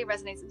I say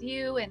resonates with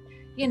you," and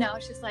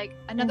it's just like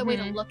another way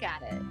to look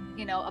at it,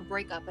 a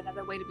breakup,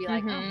 another way to be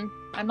like, "Oh,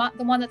 I'm not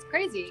the one that's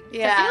crazy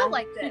to feel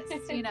like this,"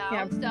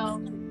 So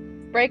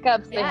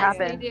breakups, they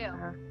happen. They do.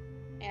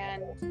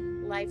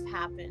 And life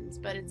happens,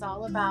 but it's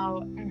all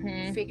about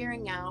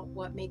figuring out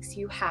what makes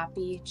you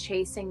happy,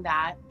 chasing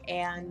that,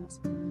 and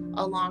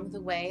along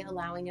the way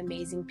allowing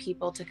amazing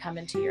people to come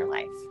into your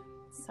life.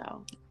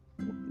 So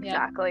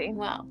exactly.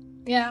 Well,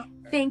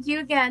 thank you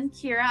again,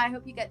 Kira. I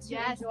hope you get to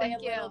enjoy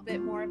a little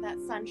bit more of that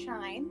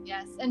sunshine.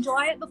 Yes,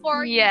 enjoy it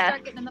before you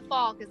start getting in the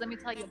fall, because let me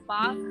tell you,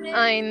 Boston,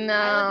 I know,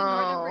 I live in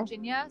Northern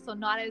Virginia, so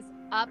not as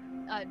up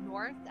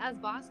north as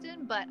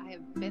Boston, but I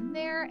have been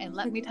there, and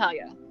let me tell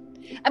you,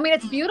 I mean,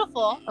 it's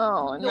beautiful.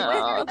 Oh,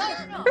 no.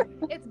 No.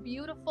 It's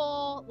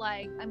beautiful.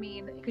 Like, I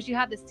mean, because you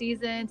have the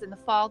seasons in the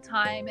fall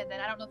time, and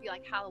then I don't know if you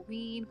like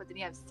Halloween, but then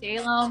you have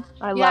Salem.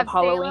 I love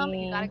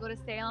Halloween. You got to go to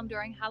Salem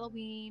during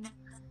Halloween.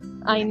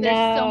 I know.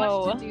 There's so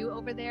much to do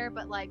over there,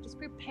 but like, just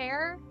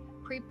prepare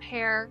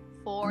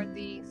for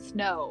the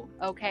snow,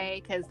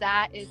 okay? Because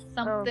that is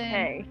something.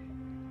 Okay.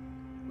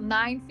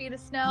 9 feet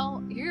of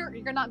snow, you're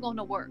not going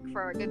to work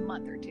for a good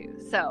month or two.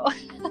 So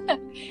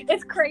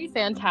it's crazy.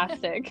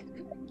 Fantastic.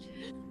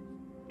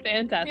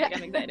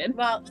 I'm excited.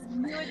 Well,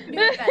 new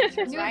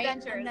adventures, new right?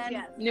 adventures,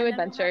 yes. New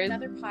adventures.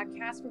 Another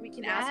podcast where we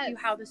can ask you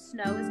how the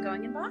snow is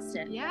going in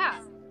Boston. Yeah.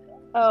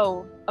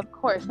 Oh, of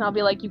course. And I'll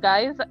be like, "You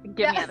guys,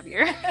 get me out of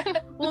here."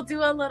 We'll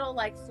do a little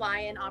like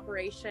fly-in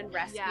operation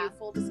rescue.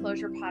 Full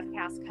disclosure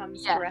podcast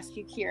comes to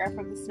rescue Kira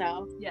from the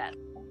snow. Yes.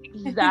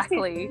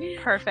 Exactly.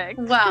 Perfect.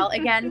 Well,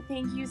 again,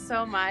 thank you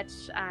so much.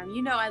 I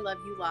love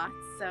you lots,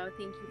 so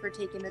thank you for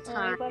taking the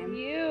time. I love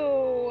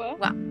you.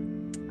 Well,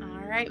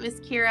 all right, Miss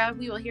Kira,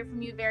 we will hear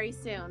from you very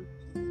soon.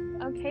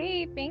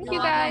 Okay, thank you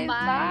guys.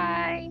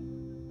 Bye.